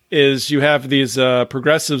is you have these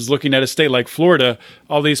progressives looking at a state like Florida,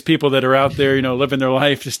 all these people that are out there, living their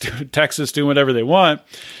life, just Texas, doing whatever they want,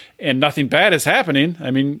 and nothing bad is happening.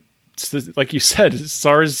 I mean, like you said,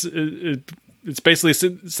 SARS, it's basically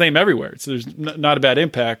the same everywhere. So there's not a bad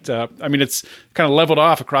impact. It's kind of leveled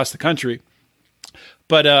off across the country.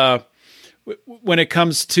 But when it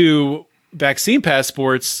comes to vaccine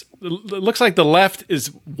passports, it looks like the left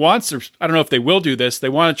wants, or I don't know if they will do this, they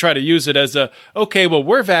want to try to use it as okay, well,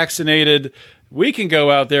 we're vaccinated, we can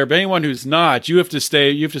go out there, but anyone who's not, you have to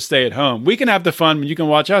stay at home. We can have the fun, you can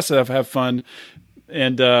watch us have fun.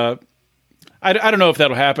 And I don't know if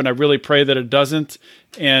that'll happen. I really pray that it doesn't.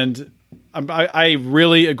 And I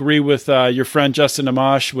really agree with your friend Justin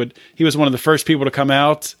Amash. He was one of the first people to come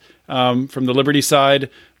out from the Liberty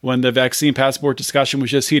side when the vaccine passport discussion was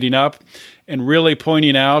just heating up, and really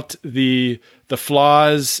pointing out the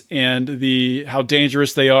flaws and how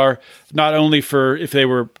dangerous they are, not only for if they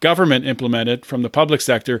were government implemented from the public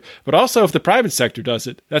sector, but also if the private sector does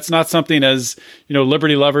it. That's not something as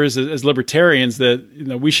liberty lovers, as libertarians,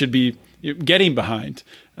 that we should be getting behind.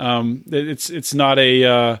 It's not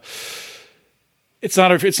a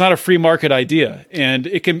free market idea, and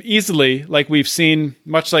it can easily, like we've seen,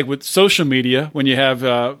 much like with social media, when you have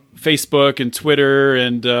Facebook and Twitter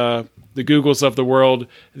and the Googles of the world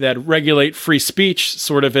that regulate free speech,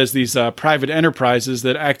 sort of as these private enterprises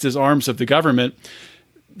that act as arms of the government.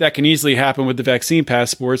 That can easily happen with the vaccine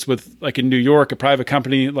passports. With, like in New York, a private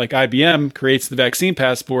company like IBM creates the vaccine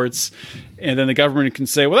passports, and then the government can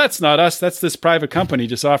say, well, that's not us, that's this private company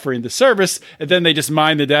just offering the service, and then they just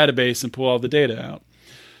mine the database and pull all the data out.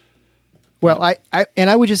 Well,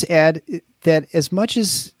 I would just add that as much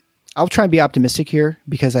as I'll try and be optimistic here,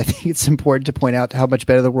 because I think it's important to point out how much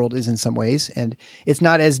better the world is in some ways, and it's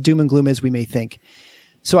not as doom and gloom as we may think.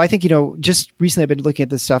 So I think, just recently I've been looking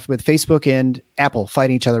at this stuff with Facebook and Apple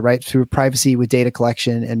fighting each other, right? Through privacy with data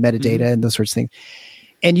collection and metadata and those sorts of things.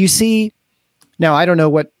 And you see, now I don't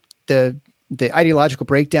know what the ideological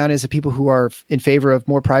breakdown is of people who are in favor of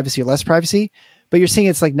more privacy or less privacy, but you're seeing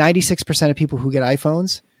it's like 96% of people who get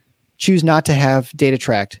iPhones choose not to have data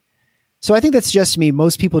tracked. So I think that suggests to me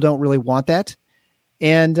most people don't really want that.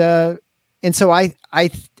 And so I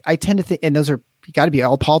tend to think, and those are got to be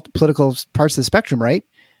all political parts of the spectrum, right?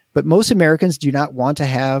 But most Americans do not want to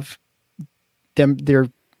have their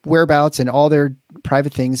whereabouts and all their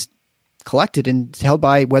private things collected and held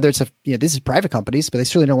by, whether it's this is private companies, but they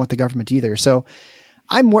certainly don't want the government either. So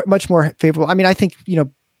I'm much more favorable. I mean, I think,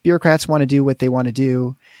 bureaucrats want to do what they want to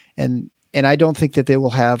do. And I don't think that they will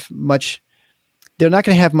have much, they're not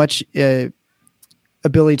going to have much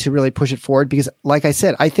ability to really push it forward because, like I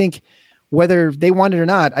said, I think whether they want it or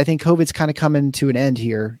not, I think COVID's kind of coming to an end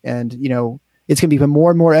here. And, it's going to become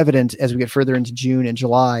more and more evident as we get further into June and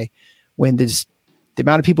July, when the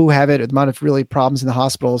amount of people who have it, or the amount of really problems in the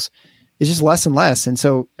hospitals is just less and less. And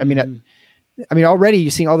so, I mean, already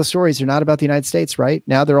you're seeing all the stories. They're not about the United States, right?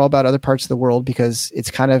 Now they're all about other parts of the world, because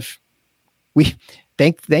it's kind of,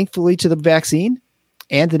 thankfully to the vaccine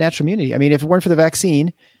and the natural immunity. I mean, if it weren't for the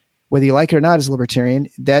vaccine, whether you like it or not as a libertarian,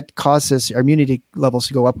 that causes our immunity levels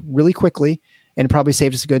to go up really quickly, and it probably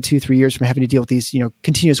saved us a good 2-3 years from having to deal with these,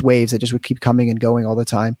 continuous waves that just would keep coming and going all the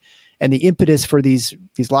time. And the impetus for these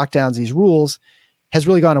lockdowns, these rules, has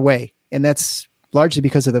really gone away. And that's largely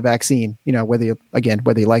because of the vaccine, whether you like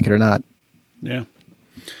it or not. Yeah.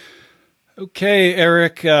 Okay,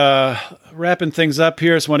 Eric, wrapping things up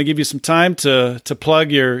here. I just want to give you some time to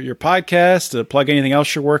plug your podcast, to plug anything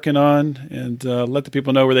else you're working on, and let the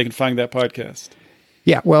people know where they can find that podcast.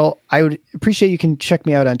 Yeah, well, I would appreciate you can check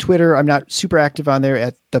me out on Twitter. I'm not super active on there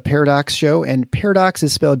at The Paradox Show, and Paradox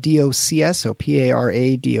is spelled DOCS, so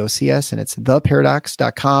PARADOCS, and it's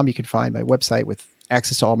theparadox.com. You can find my website with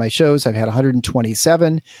access to all my shows. I've had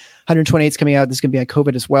 127, 128 is coming out. This is going to be on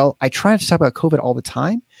COVID as well. I try not to talk about COVID all the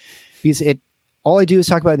time, because all I do is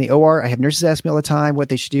talk about it in the OR. I have nurses ask me all the time what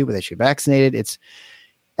they should do, whether they should get vaccinated. It's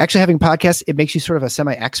actually, having podcasts, it makes you sort of a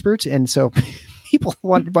semi-expert, and so people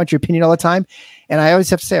want your opinion all the time. And I always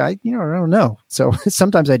have to say, I don't know. So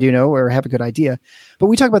sometimes I do know or have a good idea. But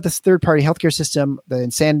we talk about this third-party healthcare system, the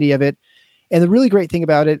insanity of it. And the really great thing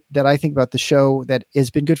about it that I think about the show that has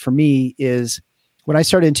been good for me is when I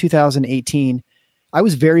started in 2018, I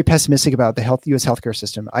was very pessimistic about the U.S. healthcare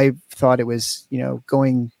system. I thought it was,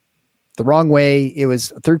 going the wrong way. It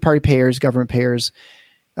was third-party payers, government payers,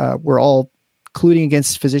 were all colluding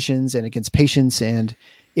against physicians and against patients, and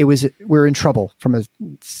we're in trouble from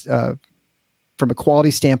a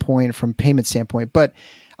quality standpoint, from payment standpoint. But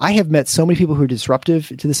I have met so many people who are disruptive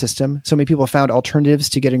to the system. So many people have found alternatives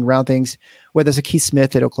to getting around things, whether it's a Keith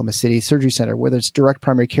Smith at Oklahoma City Surgery Center, whether it's direct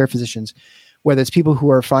primary care physicians, whether it's people who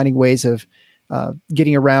are finding ways of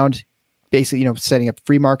getting around, basically, setting up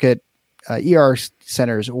free market ER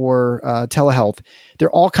centers or telehealth. There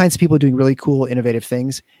are all kinds of people doing really cool, innovative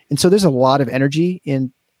things. And so there's a lot of energy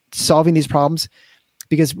in solving these problems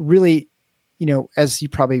because really, as you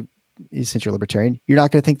probably, since you're libertarian, you're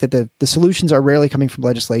not going to think that the solutions are rarely coming from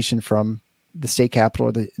legislation from the state capital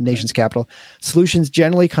or the nation's capital. Solutions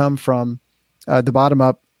generally come from the bottom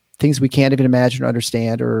up, things we can't even imagine or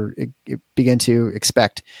understand or begin to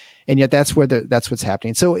expect. And yet that's what's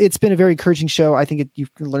happening. So it's been a very encouraging show. I think you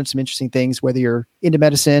can learn some interesting things, whether you're into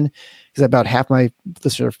medicine, because about half my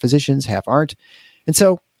listeners are physicians, half aren't. And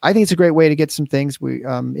so I think it's a great way to get some things,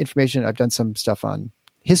 information. I've done some stuff on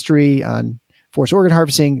history, on forced organ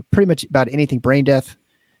harvesting, pretty much about anything, brain death,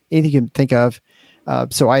 anything you can think of.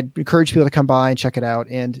 So I'd encourage people to come by and check it out.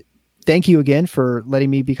 And thank you again for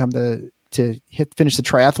letting me finish the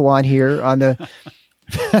triathlon here on the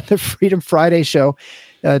the Freedom Friday show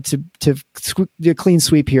to do a clean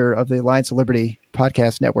sweep here of the Alliance of Liberty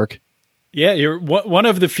podcast network. Yeah, you're one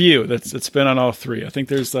of the few that's been on all three. I think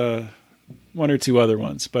there's one or two other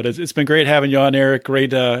ones, but it's been great having you on, Eric.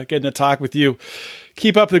 Great getting to talk with you.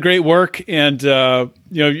 Keep up the great work. And,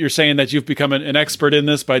 you're saying that you've become an expert in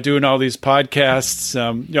this by doing all these podcasts.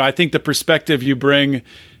 I think the perspective you bring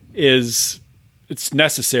it's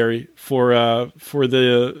necessary for the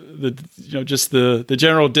just the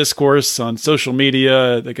general discourse on social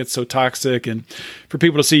media that gets so toxic, and for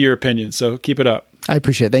people to see your opinion. So keep it up. I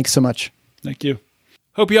appreciate it. Thanks so much. Thank you.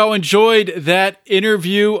 Hope you all enjoyed that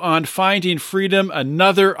interview on Finding Freedom.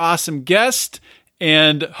 Another awesome guest.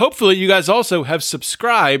 And hopefully you guys also have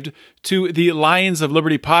subscribed to the Lions of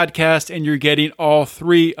Liberty podcast, and you're getting all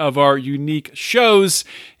three of our unique shows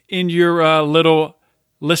in your little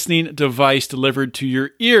listening device delivered to your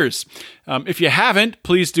ears. If you haven't,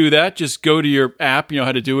 please do that. Just go to your app, you know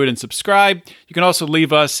how to do it, and subscribe. You can also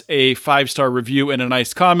leave us a 5-star review and a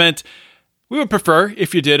nice comment. We would prefer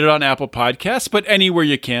if you did it on Apple Podcasts, but anywhere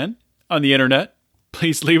you can on the internet,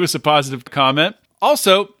 please leave us a positive comment.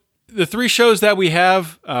 Also, the 3 shows that we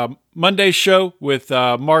have, Monday's show with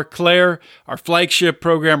Mark Clare, our flagship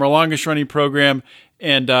program, our longest running program,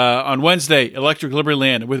 and on Wednesday, Electric Liberty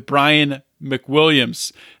Land with Brian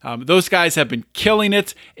McWilliams. Those guys have been killing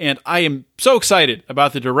it, and I am so excited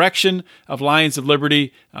about the direction of Lions of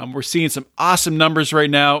Liberty. We're seeing some awesome numbers right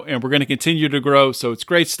now, and we're going to continue to grow, so it's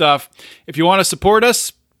great stuff. If you want to support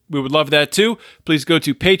us, we would love that too. Please go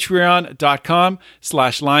to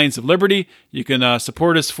patreon.com/Lions of Liberty. You can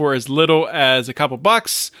support us for as little as a couple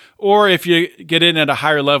bucks, or if you get in at a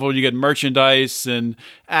higher level, you get merchandise and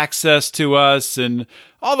access to us, and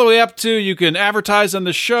all the way up to you can advertise on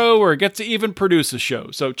the show or get to even produce a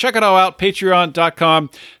show. So check it all out,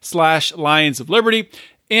 patreon.com/Lions of Liberty.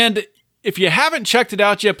 And if you haven't checked it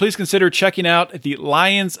out yet, please consider checking out the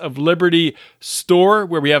Lions of Liberty store,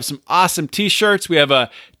 where we have some awesome t-shirts. We have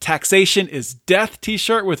a Taxation is Death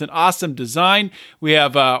t-shirt with an awesome design. We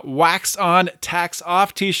have a Wax On, Tax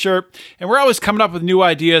Off t-shirt. And we're always coming up with new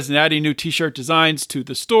ideas and adding new t-shirt designs to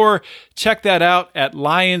the store. Check that out at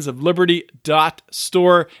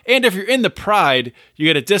lionsofliberty.store. And if you're in the Pride, you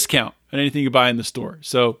get a discount on anything you buy in the store.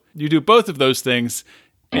 So you do both of those things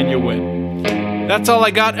and you win. That's all I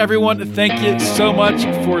got, everyone. Thank you so much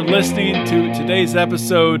for listening to today's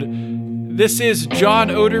episode. This is John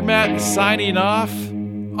Odermatt signing off.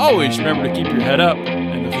 Always remember to keep your head up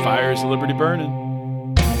and the fires of liberty burning.